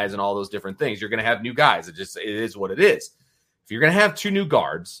 losing guys and all those different things. You're going to have new guys. It is what it is. If you're going to have 2 new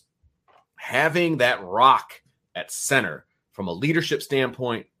guards, having that rock at center from a leadership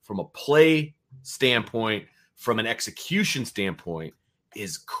standpoint, from a play standpoint, from an execution standpoint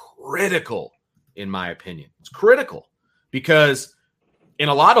is critical, in my opinion. It's critical because in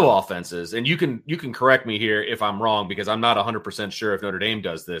a lot of offenses, and you can correct me here if I'm wrong because I'm not 100% sure if Notre Dame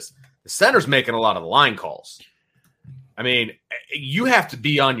does this, the center's making a lot of the line calls. I mean, you have to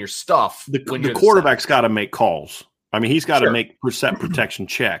be on your stuff. The quarterback's got to make calls. I mean, he's got to make protection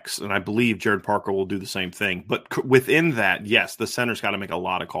checks, and I believe Jared Parker will do the same thing. But within that, yes, the center's got to make a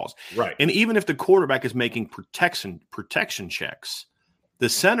lot of calls. Right. And even if the quarterback is making protection checks, the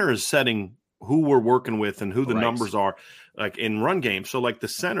center is setting who we're working with and who the numbers are, like in run game. So like the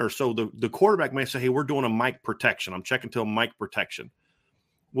center, so the quarterback may say, hey, we're doing a mic protection. I'm checking to a mic protection.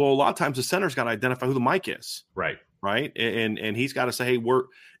 Well, a lot of times the center's got to identify who the mic is. Right. Right. And he's got to say, hey,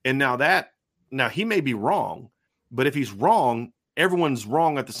 now he may be wrong. But if he's wrong, everyone's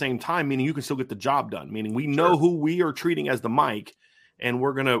wrong at the same time, meaning you can still get the job done, meaning we know who we are treating as the mic, and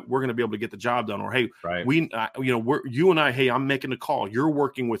we're gonna be able to get the job done. Or hey, right. you and I, hey, I'm making the call. You're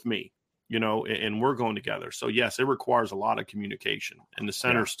working with me, and we're going together. So yes, it requires a lot of communication, and the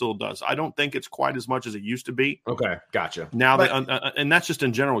center still does. I don't think it's quite as much as it used to be. Okay, gotcha. Now, and that's just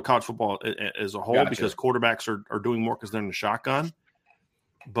in general with college football as a whole, because quarterbacks are doing more because they're in the shotgun.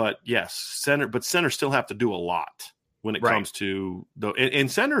 But yes, centers still have to do a lot when it comes to and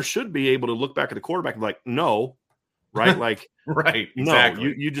centers should be able to look back at the quarterback and be like, no, right? Like, right. Exactly.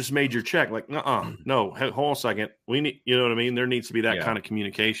 No, you just made your check. Like, no, hold on a second. We need, you know what I mean? There needs to be that kind of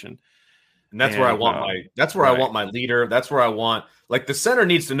communication. And that's where I want I want my leader. That's where I want, like, the center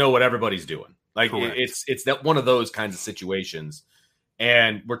needs to know what everybody's doing. Like, it's that one of those kinds of situations.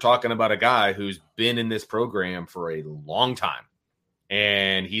 And we're talking about a guy who's been in this program for a long time.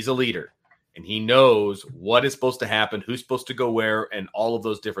 And he's a leader, and he knows what is supposed to happen, who's supposed to go where, and all of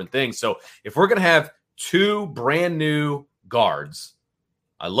those different things. So if we're going to have two brand new guards,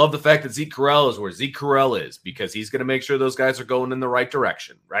 I love the fact that Zeke Correll is where Zeke Correll is, because he's going to make sure those guys are going in the right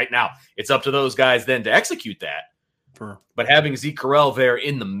direction. Right now, it's up to those guys then to execute that. Sure. But having Zeke Correll there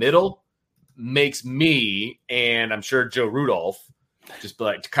in the middle makes me, and I'm sure Joe Rudolph, just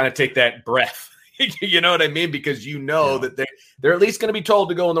like to kind of take that breath. You know what I mean? Because that they're at least going to be told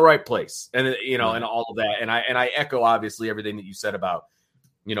to go in the right place, and and all of that. And I echo obviously everything that you said about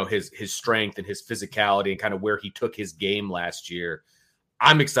his strength and his physicality and kind of where he took his game last year.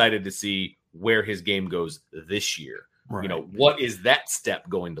 I'm excited to see where his game goes this year. Right. What is that step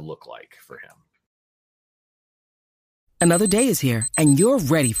going to look like for him? Another day is here, and you're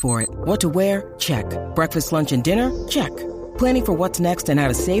ready for it. What to wear? Check. Breakfast, lunch, and dinner? Check. Planning for what's next and how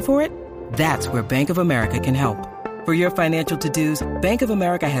to save for it? That's where Bank of America can help. For your financial to-dos, Bank of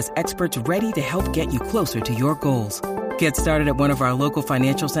America has experts ready to help get you closer to your goals. Get started at one of our local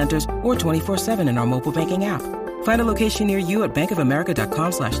financial centers or 24/7 in our mobile banking app. Find a location near you at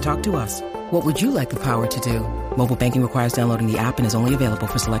bankofamerica.com/talktous. What would you like the power to do? Mobile banking requires downloading the app and is only available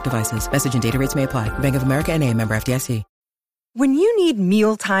for select devices. Message and data rates may apply. Bank of America NA, member FDIC. When you need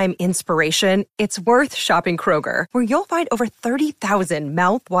mealtime inspiration, it's worth shopping Kroger, where you'll find over 30,000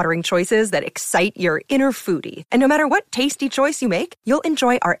 mouth-watering choices that excite your inner foodie. And no matter what tasty choice you make, you'll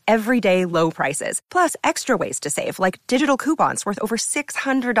enjoy our everyday low prices, plus extra ways to save, like digital coupons worth over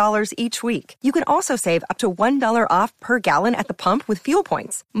 $600 each week. You can also save up to $1 off per gallon at the pump with fuel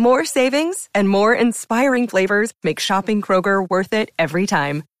points. More savings and more inspiring flavors make shopping Kroger worth it every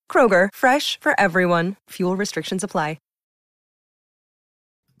time. Kroger, fresh for everyone. Fuel restrictions apply.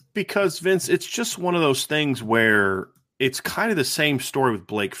 Because, Vince, it's just one of those things where it's kind of the same story with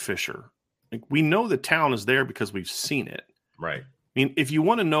Blake Fisher. Like, we know the talent is there because we've seen it. Right. I mean, if you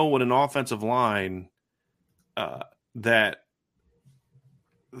want to know what an offensive line that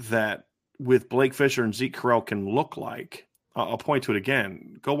with Blake Fisher and Zeke Correll can look like, I'll point to it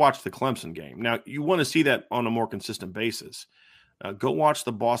again. Go watch the Clemson game. Now, you want to see that on a more consistent basis. Go watch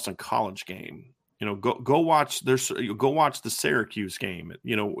the Boston College game. Go watch the Syracuse game.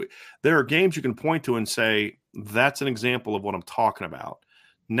 There are games you can point to and say, that's an example of what I'm talking about.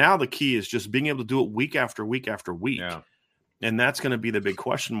 Now the key is just being able to do it week after week after week. Yeah. And that's going to be the big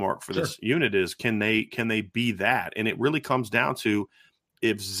question mark for this unit is, can they be that? And it really comes down to,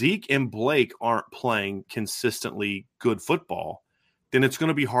 if Zeke and Blake aren't playing consistently good football, then it's going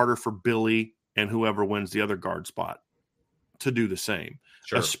to be harder for Billy and whoever wins the other guard spot to do the same,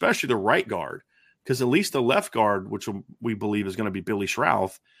 especially the right guard. Because at least the left guard, which we believe is going to be Billy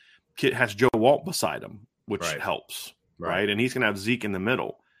Schrauth, has Joe Walt beside him, which helps, right? And he's going to have Zeke in the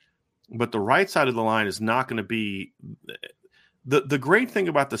middle. But the right side of the line is not going to be the great thing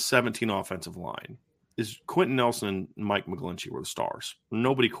about the 17 offensive line is Quentin Nelson and Mike McGlinchey were the stars.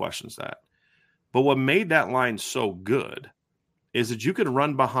 Nobody questions that. But what made that line so good is that you could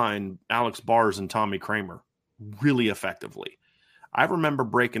run behind Alex Bars and Tommy Kramer really effectively. I remember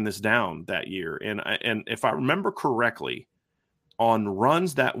breaking this down that year, and if I remember correctly, on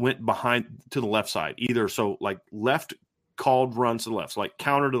runs that went behind to the left side, either so like left called runs to the left, so like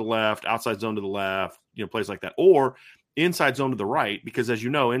counter to the left, outside zone to the left, plays like that, or inside zone to the right, because as you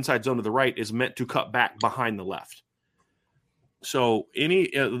know, inside zone to the right is meant to cut back behind the left. So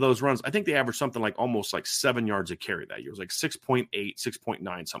any of those runs, I think they averaged something like almost like 7 yards a carry that year. It was like 6.8,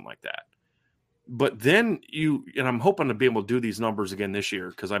 6.9, something like that. But then and I'm hoping to be able to do these numbers again this year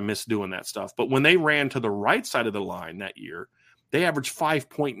because I miss doing that stuff. But when they ran to the right side of the line that year, they averaged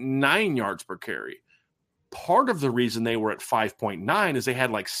 5.9 yards per carry. Part of the reason they were at 5.9 is they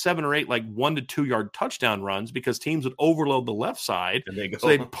had like 7 or 8, like 1 to 2 yard touchdown runs because teams would overload the left side. So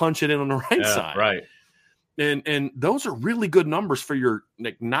they'd punch it in on the right side. Right. And those are really good numbers for your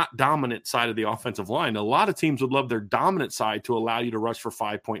not dominant side of the offensive line. A lot of teams would love their dominant side to allow you to rush for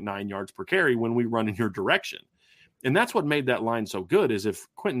 5.9 yards per carry when we run in your direction. And that's what made that line so good, is if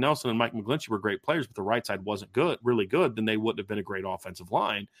Quentin Nelson and Mike McGlinchey were great players, but the right side wasn't really good, then they wouldn't have been a great offensive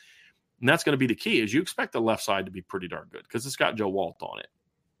line. And that's going to be the key, is you expect the left side to be pretty darn good because it's got Joe Walt on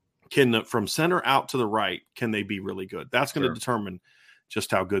it. From center out to the right, can they be really good? That's going to determine just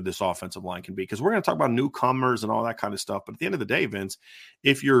how good this offensive line can be, because we're going to talk about newcomers and all that kind of stuff. But at the end of the day, Vince,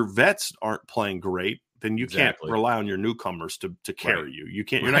 if your vets aren't playing great, then you can't rely on your newcomers to carry you. You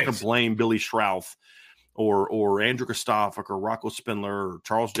can't. You're not going to blame Billy Schrouth or Andrew Kostofik or Rocco Spindler or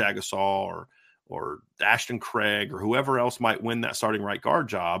Charles Jagasaw or Ashton Craig or whoever else might win that starting right guard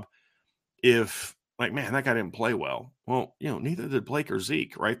job if, like, man, that guy didn't play well. Well, neither did Blake or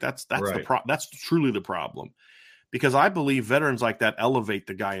Zeke, right? That's that's truly the problem. Because I believe veterans like that elevate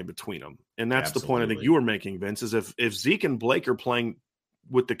the guy in between them. And that's the point I think you were making, Vince, is if Zeke and Blake are playing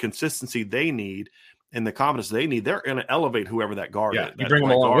with the consistency they need and the confidence they need, they're going to elevate whoever that guard is. You bring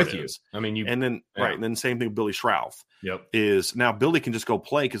them along with you. I mean, and then same thing with Billy Schrouth. Is now Billy can just go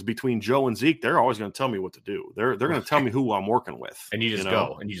play, because between Joe and Zeke, they're always going to tell me what to do. They're going to tell me who I'm working with. And you just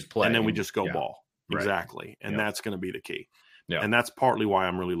go and you just play. And then we just go ball. Right. Exactly. And that's going to be the key. And that's partly why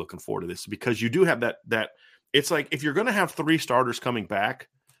I'm really looking forward to this, because you do have that it's like, if you're going to have 3 starters coming back,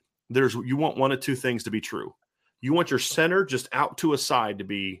 you want one of two things to be true. You want your center just out to a side to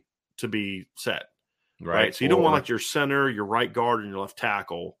be set. Right. So you don't want like your center, your right guard, and your left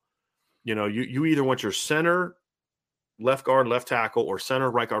tackle. You either want your center, left guard, left tackle, or center,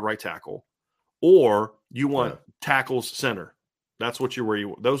 right guard, right tackle, or you want tackles, center. That's what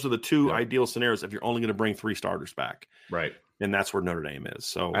those are the two ideal scenarios if you're only going to bring 3 starters back. Right. And that's where Notre Dame is.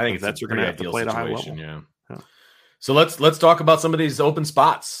 So I think that's you're going to have to play at a high level. Yeah. So let's talk about some of these open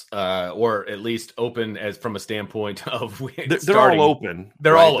spots, or at least open as from a standpoint of they're all open.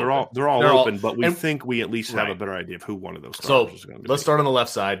 They're all open, but we think we at least have a better idea of who one of those starters is going to be. Let's start on the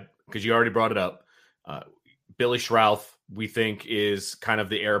left side, because you already brought it up. Billy Schrouth, we think, is kind of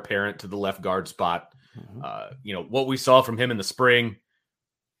the heir apparent to the left guard spot. Mm-hmm. What we saw from him in the spring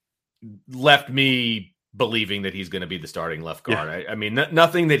left me believing that he's going to be the starting left guard. I mean,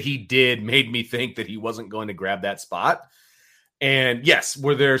 nothing that he did made me think that he wasn't going to grab that spot. And yes,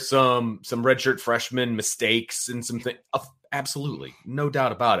 were there some redshirt freshman mistakes and some things? Absolutely. No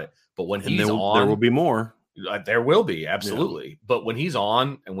doubt about it. But when he's on, there will be more. There will be. Absolutely. Yeah. But when he's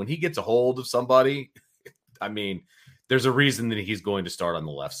on and when he gets a hold of somebody, I mean, there's a reason that he's going to start on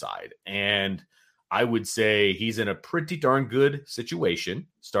the left side. And I would say he's in a pretty darn good situation,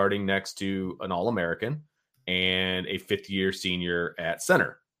 starting next to an All-American and a fifth-year senior at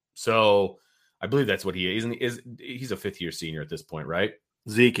center. So I believe that's what he is. He's a fifth-year senior at this point, right?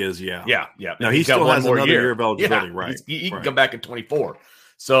 Zeke is, yeah. Yeah. Now, he still has another year of eligibility, right? He can come back at 24.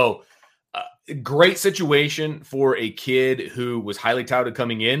 So great situation for a kid who was highly touted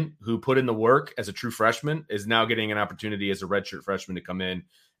coming in, who put in the work as a true freshman, is now getting an opportunity as a redshirt freshman to come in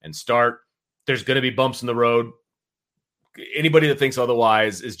and start. There's going to be bumps in the road. Anybody that thinks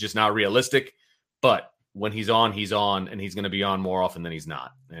otherwise is just not realistic. But when he's on, and he's going to be on more often than he's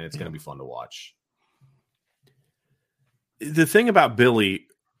not. And it's going to be fun to watch. The thing about Billy,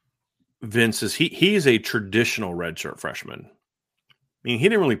 Vince, is he's a traditional redshirt freshman. I mean, he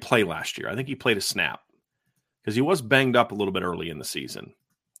didn't really play last year. I think he played a snap because he was banged up a little bit early in the season.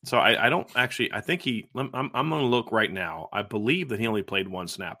 So I don't actually. I think I'm going to look right now. I believe that he only played 1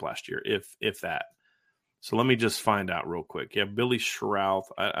 snap last year, if that. So let me just find out real quick. Yeah, Billy Schrouth.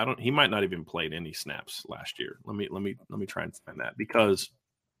 I don't. He might not even played any snaps last year. Let me try and find that, because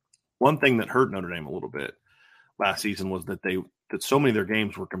one thing that hurt Notre Dame a little bit last season was that so many of their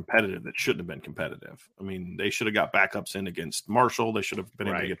games were competitive that shouldn't have been competitive. I mean, they should have got backups in against Marshall. They should have been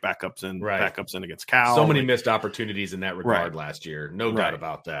able to get backups in against Cal. So many missed opportunities in that regard last year. No doubt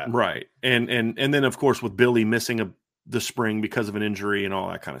about that. Right. And then of course with Billy missing the spring because of an injury and all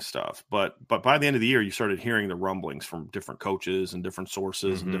that kind of stuff. But by the end of the year, you started hearing the rumblings from different coaches and different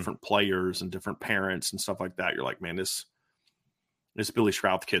sources and different players and different parents and stuff like that. You're like, man, this Billy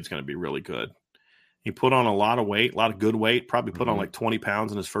Schrouth kid's going to be really good. He put on a lot of weight, a lot of good weight, probably put on like 20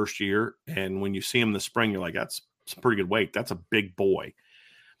 pounds in his first year. And when you see him in the spring, you're like, that's some pretty good weight. That's a big boy.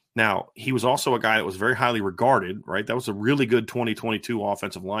 Now, he was also a guy that was very highly regarded, right? That was a really good 2022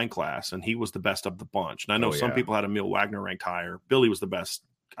 offensive line class, and he was the best of the bunch. And I know some people had Emil Wagner ranked higher. Billy was the best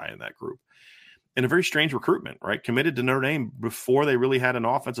guy in that group. And a very strange recruitment, right? Committed to Notre Dame before they really had an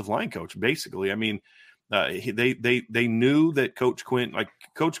offensive line coach, basically. I mean, they knew that Coach Quinn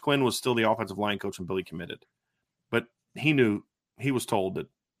was still the offensive line coach when Billy committed, but he was told that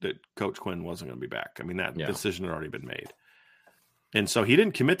that Coach Quinn wasn't going to be back. I mean, that decision had already been made. And so he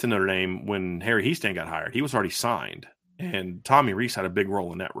didn't commit to Notre Dame when Harry Hiestand got hired. He was already signed. And Tommy Rees had a big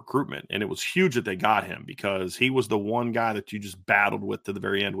role in that recruitment. And it was huge that they got him because he was the one guy that you just battled with to the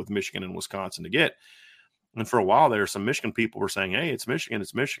very end with Michigan and Wisconsin to get. And for a while there, some Michigan people were saying, hey, it's Michigan,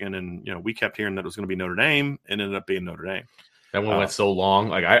 it's Michigan. And, we kept hearing that it was going to be Notre Dame, and it ended up being Notre Dame. That one went so long.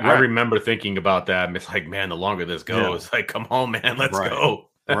 Like I remember thinking about that. And it's like, man, the longer this goes, like, come on, man, let's go.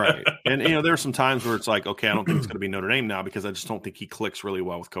 Right. And, there are some times where it's like, okay, I don't think it's going to be Notre Dame now because I just don't think he clicks really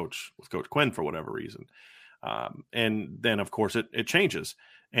well with Coach Quinn for whatever reason. And then, of course, it changes.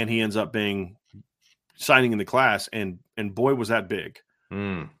 And he ends up signing in the class. And boy, was that big.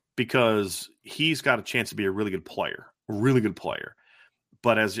 Because he's got a chance to be a really good player.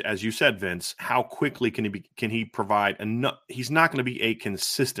 But as you said, Vince, how quickly can he provide enough? He's not going to be a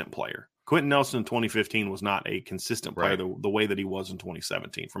consistent player. Quentin Nelson in 2015 was not a consistent player the way that he was in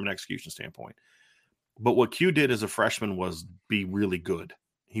 2017 from an execution standpoint. But what Q did as a freshman was be really good.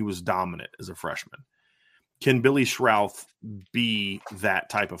 He was dominant as a freshman. Can Billy Schrouth be that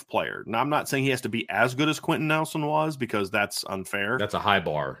type of player? Now, I'm not saying he has to be as good as Quentin Nelson was because that's unfair. That's a high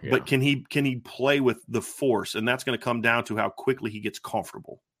bar. Yeah. But can he play with the force? And that's going to come down to how quickly he gets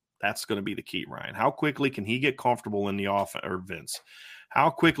comfortable. That's going to be the key, Ryan. How quickly can he get comfortable in the offense, or Vince?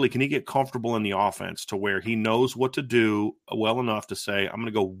 How quickly can he get comfortable in the offense to where he knows what to do well enough to say, I'm going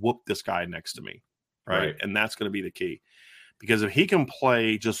to go whoop this guy next to me, right? And that's going to be the key. Because if he can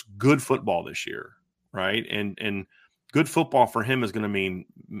play just good football this year, right, and good football for him is going to mean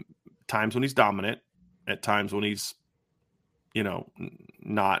times when he's dominant, at times when he's,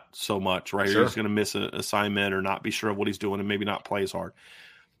 not so much, right? Sure. He's going to miss an assignment or not be sure of what he's doing and maybe not play as hard.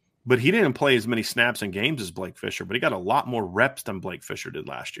 But he didn't play as many snaps and games as Blake Fisher, but he got a lot more reps than Blake Fisher did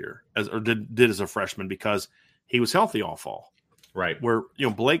last year, did as a freshman because he was healthy all fall. Right. Where,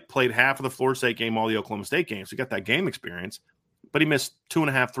 Blake played half of the Florida State game, all the Oklahoma State games. So he got that game experience, but he missed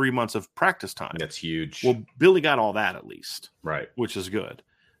 2.5, 3 months of practice time. That's huge. Well, Billy got all that at least. Right. Which is good.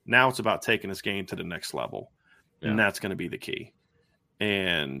 Now it's about taking his game to the next level. Yeah. And that's going to be the key.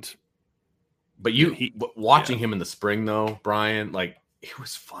 But watching him in the spring though, Brian, like, it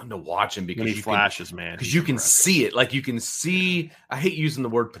was fun to watch him because he flashes, man. Because you can see it. Like, you can see, I hate using the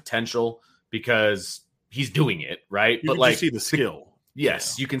word potential because he's doing it, right? But like, see the skill.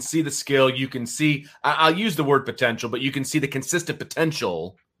 Yes, you can see the skill. You can see, I'll use the word potential, but you can see the consistent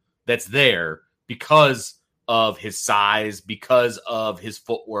potential that's there because of his size, because of his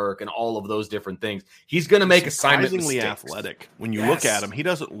footwork and all of those different things. He's going to make assignment mistakes. Surprisingly athletic. When you look at him, he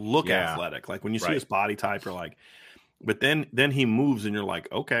doesn't look athletic. Like when you see his body type, you're like, but then he moves and you're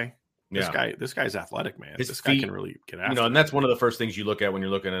like, okay, this guy's athletic, man. This guy can really get after and that's one of the first things you look at when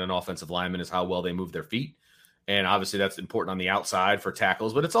you're looking at an offensive lineman is how well they move their feet. And obviously that's important on the outside for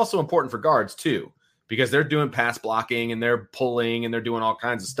tackles, but it's also important for guards too, because they're doing pass blocking and they're pulling and they're doing all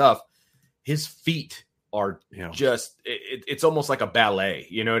kinds of stuff. His feet are just, it's almost like a ballet,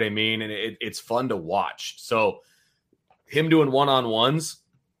 you know what I mean? And it's fun to watch. So him doing one-on-ones,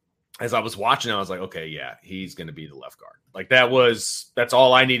 as I was watching, I was like, okay, yeah, he's going to be the left guard. Like that's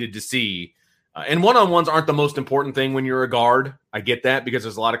all I needed to see. And one-on-ones aren't the most important thing when you're a guard. I get that because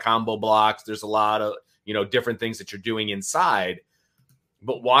there's a lot of combo blocks. There's a lot of, different things that you're doing inside.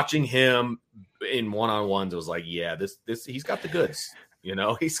 But watching him in one-on-ones, it was like, yeah, this he's got the goods.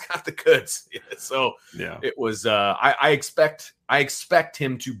 He's got the goods. So it was. I expect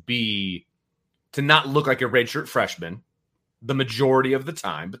him to not look like a redshirt freshman the majority of the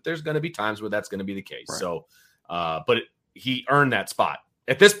time, but there's going to be times where that's going to be the case. Right. So, he earned that spot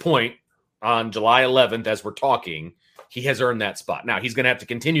at this point on July 11th, as we're talking, he has earned that spot. Now he's going to have to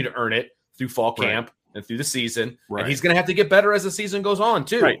continue to earn it through fall camp and through the season. Right. And he's going to have to get better as the season goes on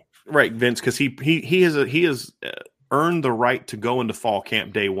too. Right. Vince, because he has earned the right to go into fall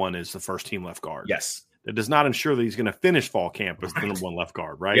camp day one as the first team left guard. Yes. It does not ensure that he's going to finish fall camp as the number one left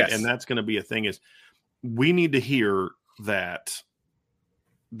guard. Right. Yes. And that's going to be a thing is we need to hear that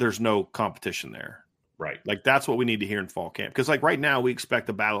there's no competition there. Right. Like that's what we need to hear in fall camp. Because like right now we expect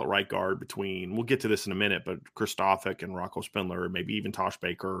a battle at right guard between, we'll get to this in a minute, but Kristofik and Rocco Spindler, or maybe even Tosh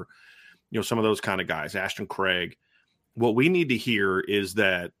Baker, some of those kind of guys, Ashton Craig. What we need to hear is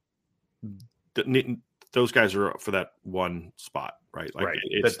that those guys are up for that one spot, right? Like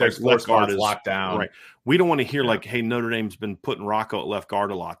it's there's left guard is locked down. Right. We don't want to hear like, hey, Notre Dame's been putting Rocco at left guard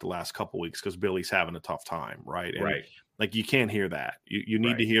a lot the last couple of weeks because Billy's having a tough time, right? And like you can't hear that. You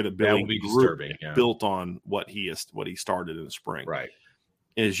need to hear that Billy built on what he started in the spring. Right.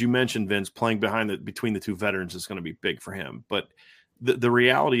 As you mentioned, Vince, playing between the two veterans is going to be big for him. But the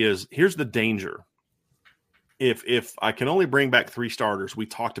reality is, here's the danger. if I can only bring back 3 starters, we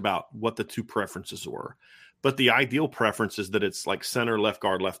talked about what the 2 preferences were. But the ideal preference is that it's like center, left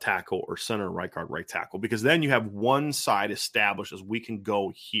guard, left tackle, or center, right guard, right tackle, because then you have one side established as we can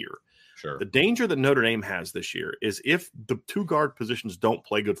go here. Sure. The danger that Notre Dame has this year is if the 2 guard positions don't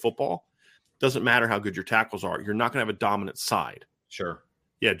play good football, doesn't matter how good your tackles are, you're not going to have a dominant side. Sure.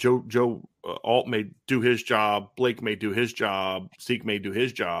 Yeah, Joe Alt may do his job, Blake may do his job, Zeke may do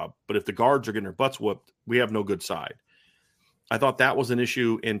his job, but if the guards are getting their butts whooped, we have no good side. I thought that was an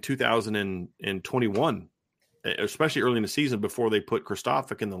issue in 2021, especially early in the season before they put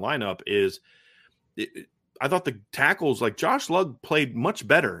Kristofik in the lineup. I thought the tackles, like Josh Lugg, played much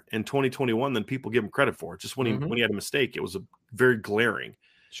better in 2021 than people give him credit for. Just when he had a mistake, it was very glaring.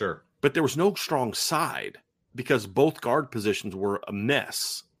 Sure. But there was no strong side, because both guard positions were a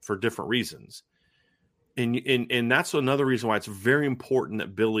mess for different reasons. And that's another reason why it's very important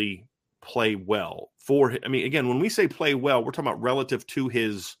that Billy play well. Again, when we say play well, we're talking about relative to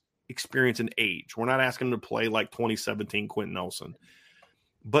his experience and age. We're not asking him to play like 2017 Quentin Nelson,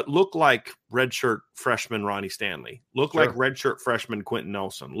 but look like redshirt freshman Ronnie Stanley. Look like redshirt freshman Quentin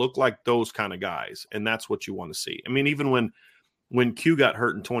Nelson. Look like those kind of guys, and that's what you want to see. I mean, even when Q got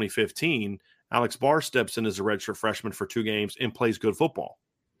hurt in 2015, Alex Barr steps in as a redshirt freshman for 2 games and plays good football.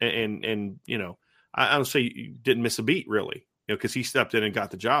 And you know, I don't say you didn't miss a beat, really, because he stepped in and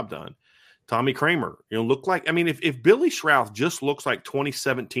got the job done. Tommy Kramer, look like, I mean, if Billy Schrauth just looks like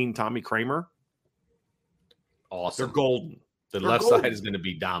 2017 Tommy Kramer, awesome. They're golden. The left side is going to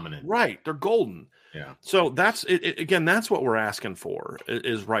be dominant. Right. They're golden. Yeah. So that's it. Again, that's what we're asking for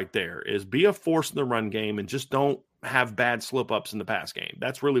is right there, is be a force in the run game and just don't have bad slip-ups in the pass game.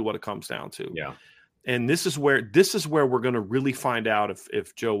 That's really what it comes down to. Yeah. And this is where we're going to really find out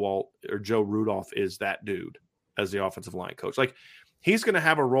if Joe Walt or Joe Rudolph is that dude as the offensive line coach. Like, he's going to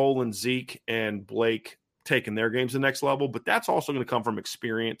have a role in Zeke and Blake taking their games to the next level, but that's also going to come from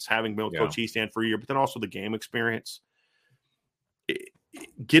experience, having been with Coach Easton for a year, but then also the game experience.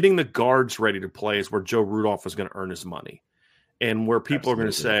 Getting the guards ready to play is where Joe Rudolph is going to earn his money, and where people are going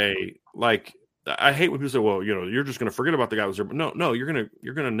to say, like, I hate when people say, well, you're just going to forget about the guy who's there. No, you're going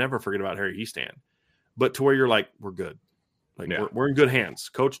to never forget about Harry Easton, but to where you're like, we're good. Like, we're in good hands.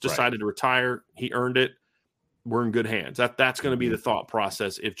 Coach decided to retire. He earned it. We're in good hands. That's going to be the thought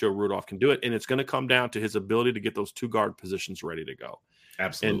process if Joe Rudolph can do it. And it's going to come down to his ability to get those 2 guard positions ready to go.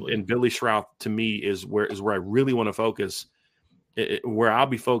 Absolutely. And Billy Schrauth, to me, is where I really want to focus, where I'll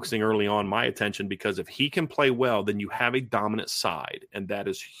be focusing early on my attention, because if he can play well, then you have a dominant side, and that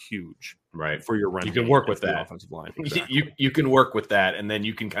is huge. Right. For your run. You can work with that offensive line. Exactly. You can work with that, and then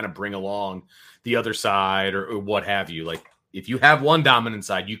you can kind of bring along the other side or what have you. Like, if you have one dominant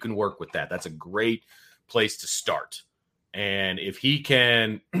side, you can work with that. That's a great place to start. And if he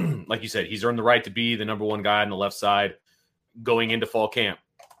can, like you said, he's earned the right to be the number 1 guy on the left side going into fall camp.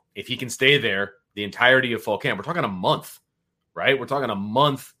 If he can stay there the entirety of fall camp, we're talking a month, right? We're talking a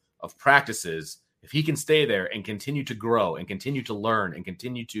month of practices. If he can stay there and continue to grow and continue to learn and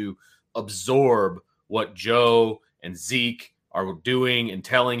continue to absorb what Joe and Zeke are doing and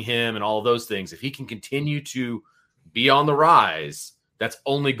telling him and all of those things, if he can continue to be on the rise, that's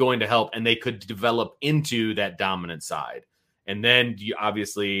only going to help, and they could develop into that dominant side. And then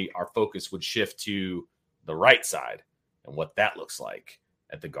obviously our focus would shift to the right side and what that looks like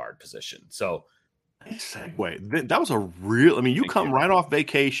at the guard position. So segue. That was a real, I mean, you come right off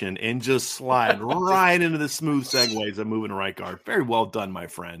vacation and just slide right into the smooth segues of moving to right guard. Very well done, my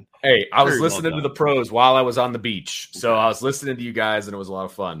friend. Hey, I was listening to the pros while I was on the beach. So I was listening to you guys, and it was a lot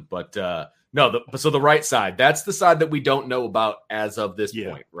of fun. But so the right side, that's the side that we don't know about as of this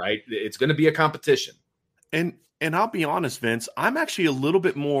point, right? It's going to be a competition. And I'll be honest, Vince, I'm actually a little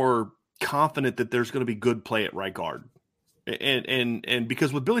bit more confident that there's going to be good play at right guard. And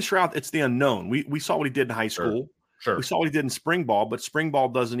because with Billy Schrauth, it's the unknown. We saw what he did in high school. Sure. We saw what he did in spring ball, but spring ball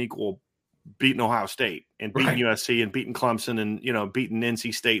doesn't equal beating Ohio State and beating USC and beating Clemson and, beating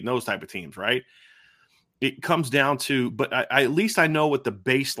NC State and those type of teams, right? It comes down to, but I at least I know what the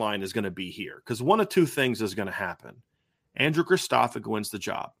baseline is going to be here, because one of 2 things is going to happen. Andrew Kristofik wins the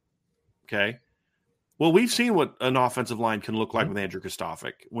job. Okay. Well, we've seen what an offensive line can look like with Andrew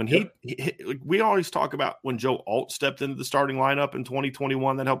Kristofik. When we always talk about when Joe Alt stepped into the starting lineup in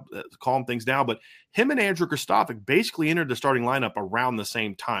 2021, that helped calm things down. But him and Andrew Kristofik basically entered the starting lineup around the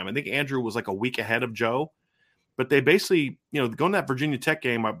same time. I think Andrew was like a week ahead of Joe, but they basically, going to that Virginia Tech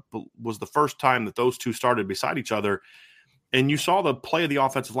game was the first time that those 2 started beside each other, and you saw the play of the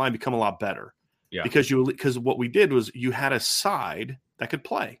offensive line become a lot better. Yeah, because what we did was you had a side that could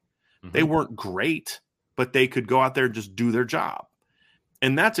play. Mm-hmm. They weren't great, but they could go out there and just do their job.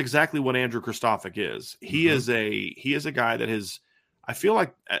 And that's exactly what Andrew Kristofic is. He is a guy that I feel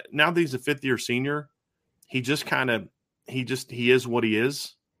like now that he's a 5th-year senior, he is what he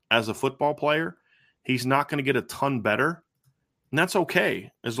is as a football player. He's not going to get a ton better, and that's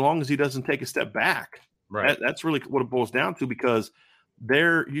okay as long as he doesn't take a step back. Right. That's really what it boils down to, because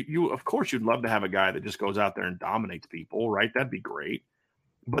of course you'd love to have a guy that just goes out there and dominates people, right? That'd be great.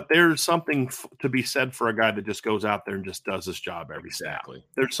 But there's something to be said for a guy that just goes out there and just does his job every snap.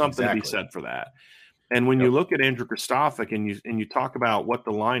 There's something to be said for that. And when you look at Andrew Kristofic and you talk about what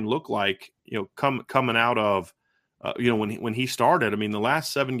the line looked like, coming out of, when he started, I mean, the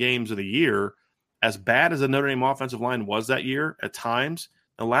last 7 games of the year, as bad as the Notre Dame offensive line was that year at times,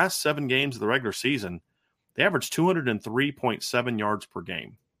 the last 7 games of the regular season, they averaged 203.7 yards per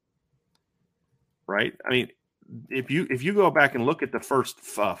game. Right? I mean, if you go back and look at the first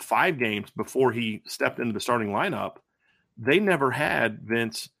 5 games before he stepped into the starting lineup, they never had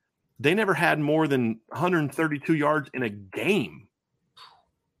more than 132 yards in a game.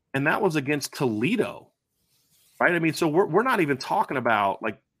 And that was against Toledo. Right? I mean, so we're not even talking about,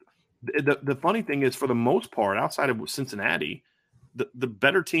 like, the funny thing is, for the most part, outside of Cincinnati, the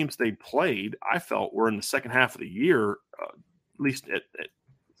better teams they played, I felt, were in the second half of the year, at least at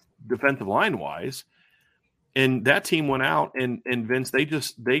defensive line wise. And that team went out, and Vince, they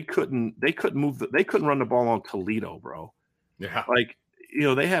couldn't run the ball on Toledo, bro. Yeah. Like,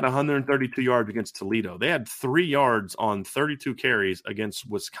 they had 132 yards against Toledo. They had 3 yards on 32 carries against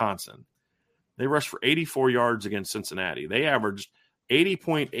Wisconsin. They rushed for 84 yards against Cincinnati. They averaged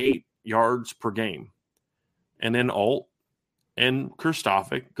 80.8 yards per game. And then Alt and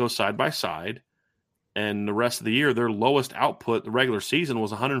Kristofic go side by side. And the rest of the year, their lowest output the regular season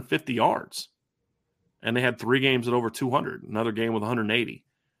was 150 yards. And they had 3 games at over 200, another game with 180.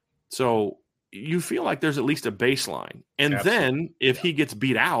 So you feel like there's at least a baseline. And then if he gets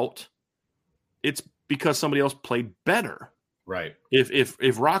beat out, it's because somebody else played better. Right.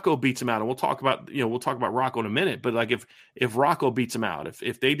 If Rocco beats him out, and we'll talk about Rocco in a minute, but like if Rocco beats him out,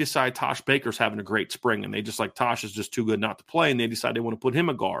 if they decide Tosh Baker's having a great spring and they just like Tosh is just too good not to play and they decide they want to put him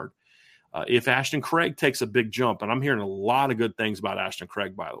a guard, if Ashton Craig takes a big jump, and I'm hearing a lot of good things about Ashton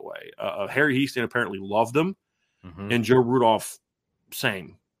Craig, by the way. Harry Houston apparently loved him, and Joe Rudolph,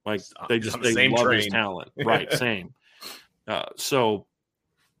 same. Like they love his talent, right? Same. So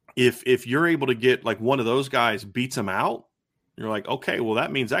if you're able to get like one of those guys beats him out, you're like, okay, well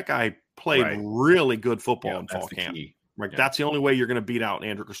that means that guy played really good football in fall camp. Right? Yeah. That's the only way you're going to beat out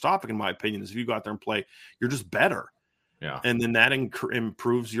Andrew Kristofic, in my opinion, is if you go out there and play, you're just better. Yeah. And then that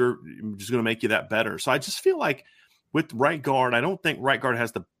improves just going to make you that better. So I just feel like with right guard, I don't think right guard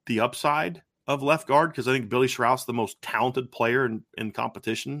has the upside of left guard, because I think Billy Shrau's the most talented player in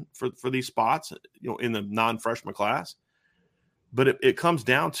competition for these spots, in the non-freshman class. But it comes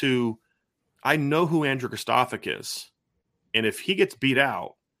down to, I know who Andrew Kristofic is. And if he gets beat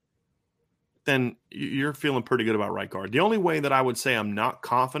out, then you're feeling pretty good about right guard. The only way that I would say I'm not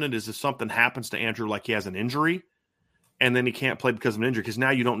confident is if something happens to Andrew, like he has an injury, and then he can't play because of an injury, because now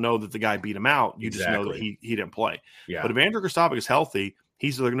you don't know that the guy beat him out. You just know that he didn't play. Yeah. But if Andrew Kristofic is healthy,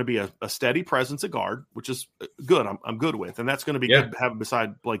 he's either going to be a steady presence at guard, which is good. I'm good with. And that's going to be good to have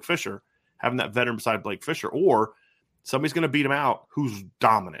beside Blake Fisher, having that veteran beside Blake Fisher, or somebody's going to beat him out who's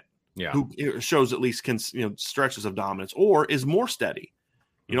dominant, who shows at least stretches of dominance, or is more steady.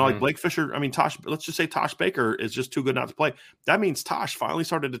 Like Blake Fisher, I mean, Tosh, let's just say Tosh Baker is just too good not to play. That means Tosh finally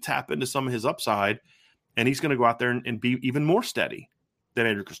started to tap into some of his upside, and he's going to go out there and be even more steady than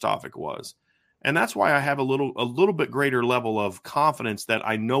Andrew Kristofic was. And that's why I have a little bit greater level of confidence that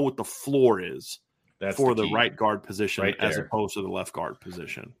I know what the floor is for the right guard position as opposed to the left guard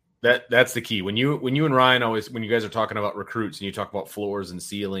position. That's the key. When you and Ryan when you guys are talking about recruits and you talk about floors and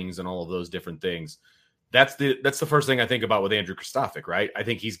ceilings and all of those different things, that's the first thing I think about with Andrew Kristofic, right? I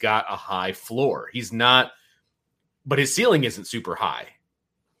think he's got a high floor. He's not, but his ceiling isn't super high.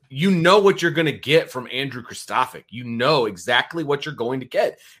 You know what you're going to get from Andrew Kristofic. You know exactly what you're going to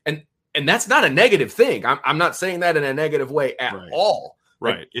get. And that's not a negative thing. I'm not saying that in a negative way at all.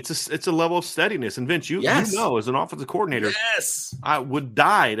 Right. Like, it's a level of steadiness. And Vince, you know, as an offensive coordinator, I would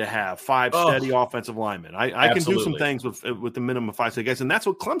die to have 5 steady offensive linemen. I can do some things with the minimum of 5 steady guys. And that's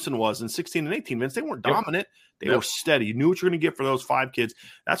what Clemson was in 16 and 18, Vince. They weren't dominant. They were steady. You knew what you were going to get for those 5 kids.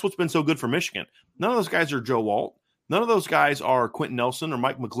 That's what's been so good for Michigan. None of those guys are Joe Walt. None of those guys are Quentin Nelson or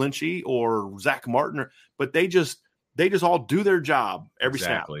Mike McGlinchey or Zach Martin, but they just all do their job every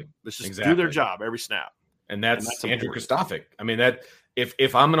snap. Let's just do their job every snap. And that's Andrew Kristofic. I mean, that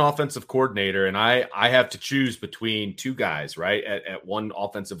if I'm an offensive coordinator and I have to choose between 2 guys, right, at one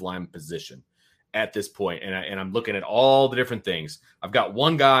offensive line position, at this point, and I'm looking at all the different things. I've got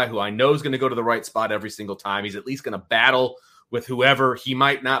one guy who I know is going to go to the right spot every single time. He's at least going to battle with whoever. He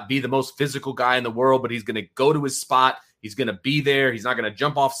might not be the most physical guy in the world, but he's going to go to his spot. He's going to be there. He's not going to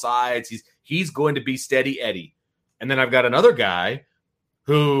jump off sides. He's going to be steady Eddie. And then I've got another guy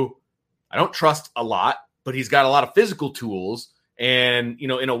who I don't trust a lot, but he's got a lot of physical tools. And,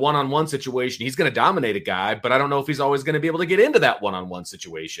 in a one-on-one situation, he's going to dominate a guy, but I don't know if he's always going to be able to get into that one-on-one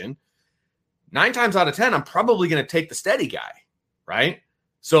situation. 9 times out of 10, I'm probably going to take the steady guy, right?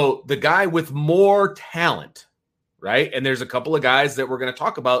 So the guy with more talent, right? And there's a couple of guys that we're going to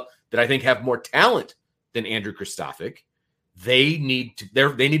talk about that I think have more talent than Andrew Kristofic. They need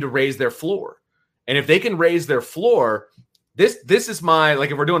to raise their floor. And if they can raise their floor, this is my, like,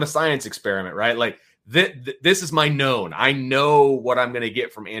 if we're doing a science experiment, right? Like this is my known. I know what I'm going to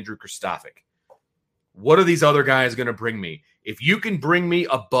get from Andrew Kristofic. What are these other guys going to bring me? If you can bring me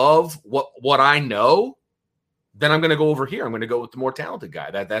above what I know, then I'm going to go over here. I'm going to go with the more talented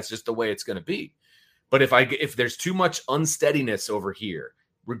guy. That's just the way it's going to be. But if there's too much unsteadiness over here,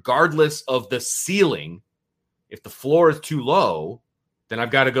 regardless of the ceiling, if the floor is too low, then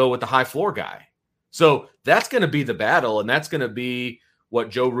I've got to go with the high floor guy. So that's going to be the battle, and that's going to be what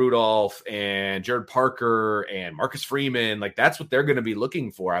Joe Rudolph and Jared Parker and Marcus Freeman, like that's what they're going to be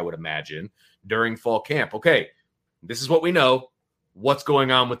looking for, I would imagine, during fall camp. Okay, this is what we know. What's going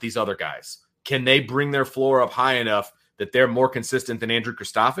on with these other guys? Can they bring their floor up high enough that they're more consistent than Andrew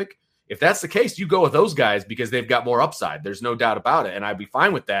Kristofic? If that's the case, you go with those guys because they've got more upside. There's no doubt about it, and I'd be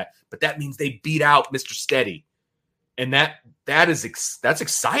fine with that. But that means they beat out Mr. Steady, and that's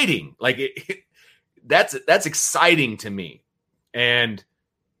exciting. Like that's exciting to me. And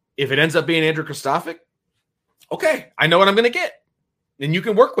if it ends up being Andrew Kristofic, okay, I know what I'm going to get, and you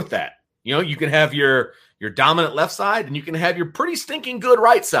can work with that. You can have your dominant left side, and you can have your pretty stinking good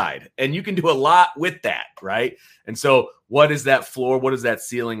right side, and you can do a lot with that, right? And so what is that floor? What is that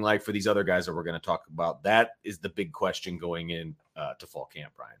ceiling like for these other guys that we're going to talk about? That is the big question going in to fall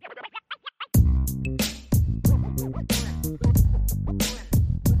camp, Brian.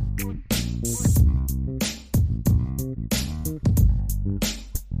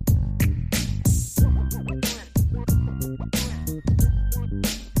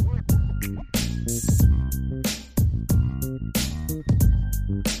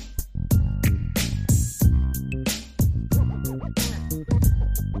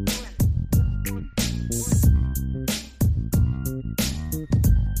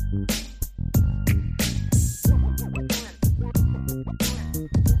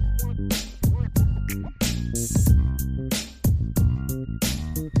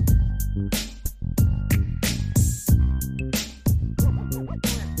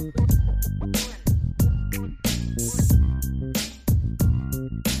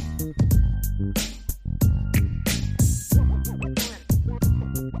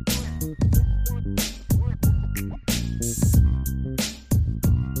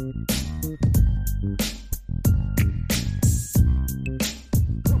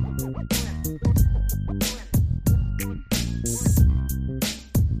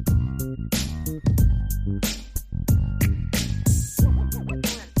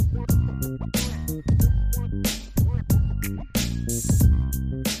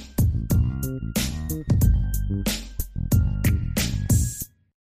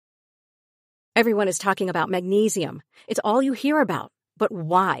 Everyone is talking about magnesium. It's all you hear about. But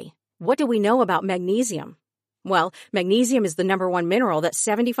why? What do we know about magnesium? Well, magnesium is the number one mineral that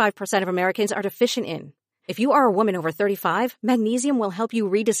 75% of Americans are deficient in. If you are a woman over 35, magnesium will help you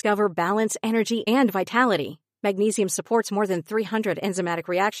rediscover balance, energy, and vitality. Magnesium supports more than 300 enzymatic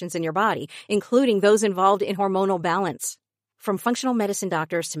reactions in your body, including those involved in hormonal balance. From functional medicine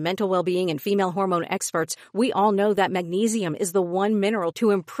doctors to mental well-being and female hormone experts, we all know that magnesium is the one mineral to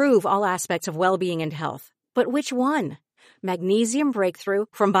improve all aspects of well-being and health. But which one? Magnesium Breakthrough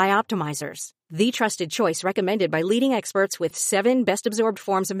from Bioptimizers, the trusted choice recommended by leading experts with 7 best-absorbed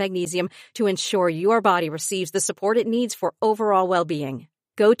forms of magnesium to ensure your body receives the support it needs for overall well-being.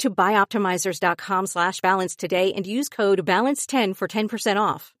 Go to bioptimizers.com/balance today and use code BALANCE10 for 10%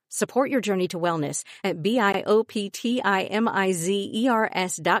 off. Support your journey to wellness at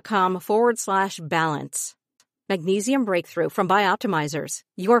bioptimizers.com/balance. Magnesium Breakthrough from Bioptimizers,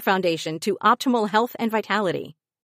 your foundation to optimal health and vitality.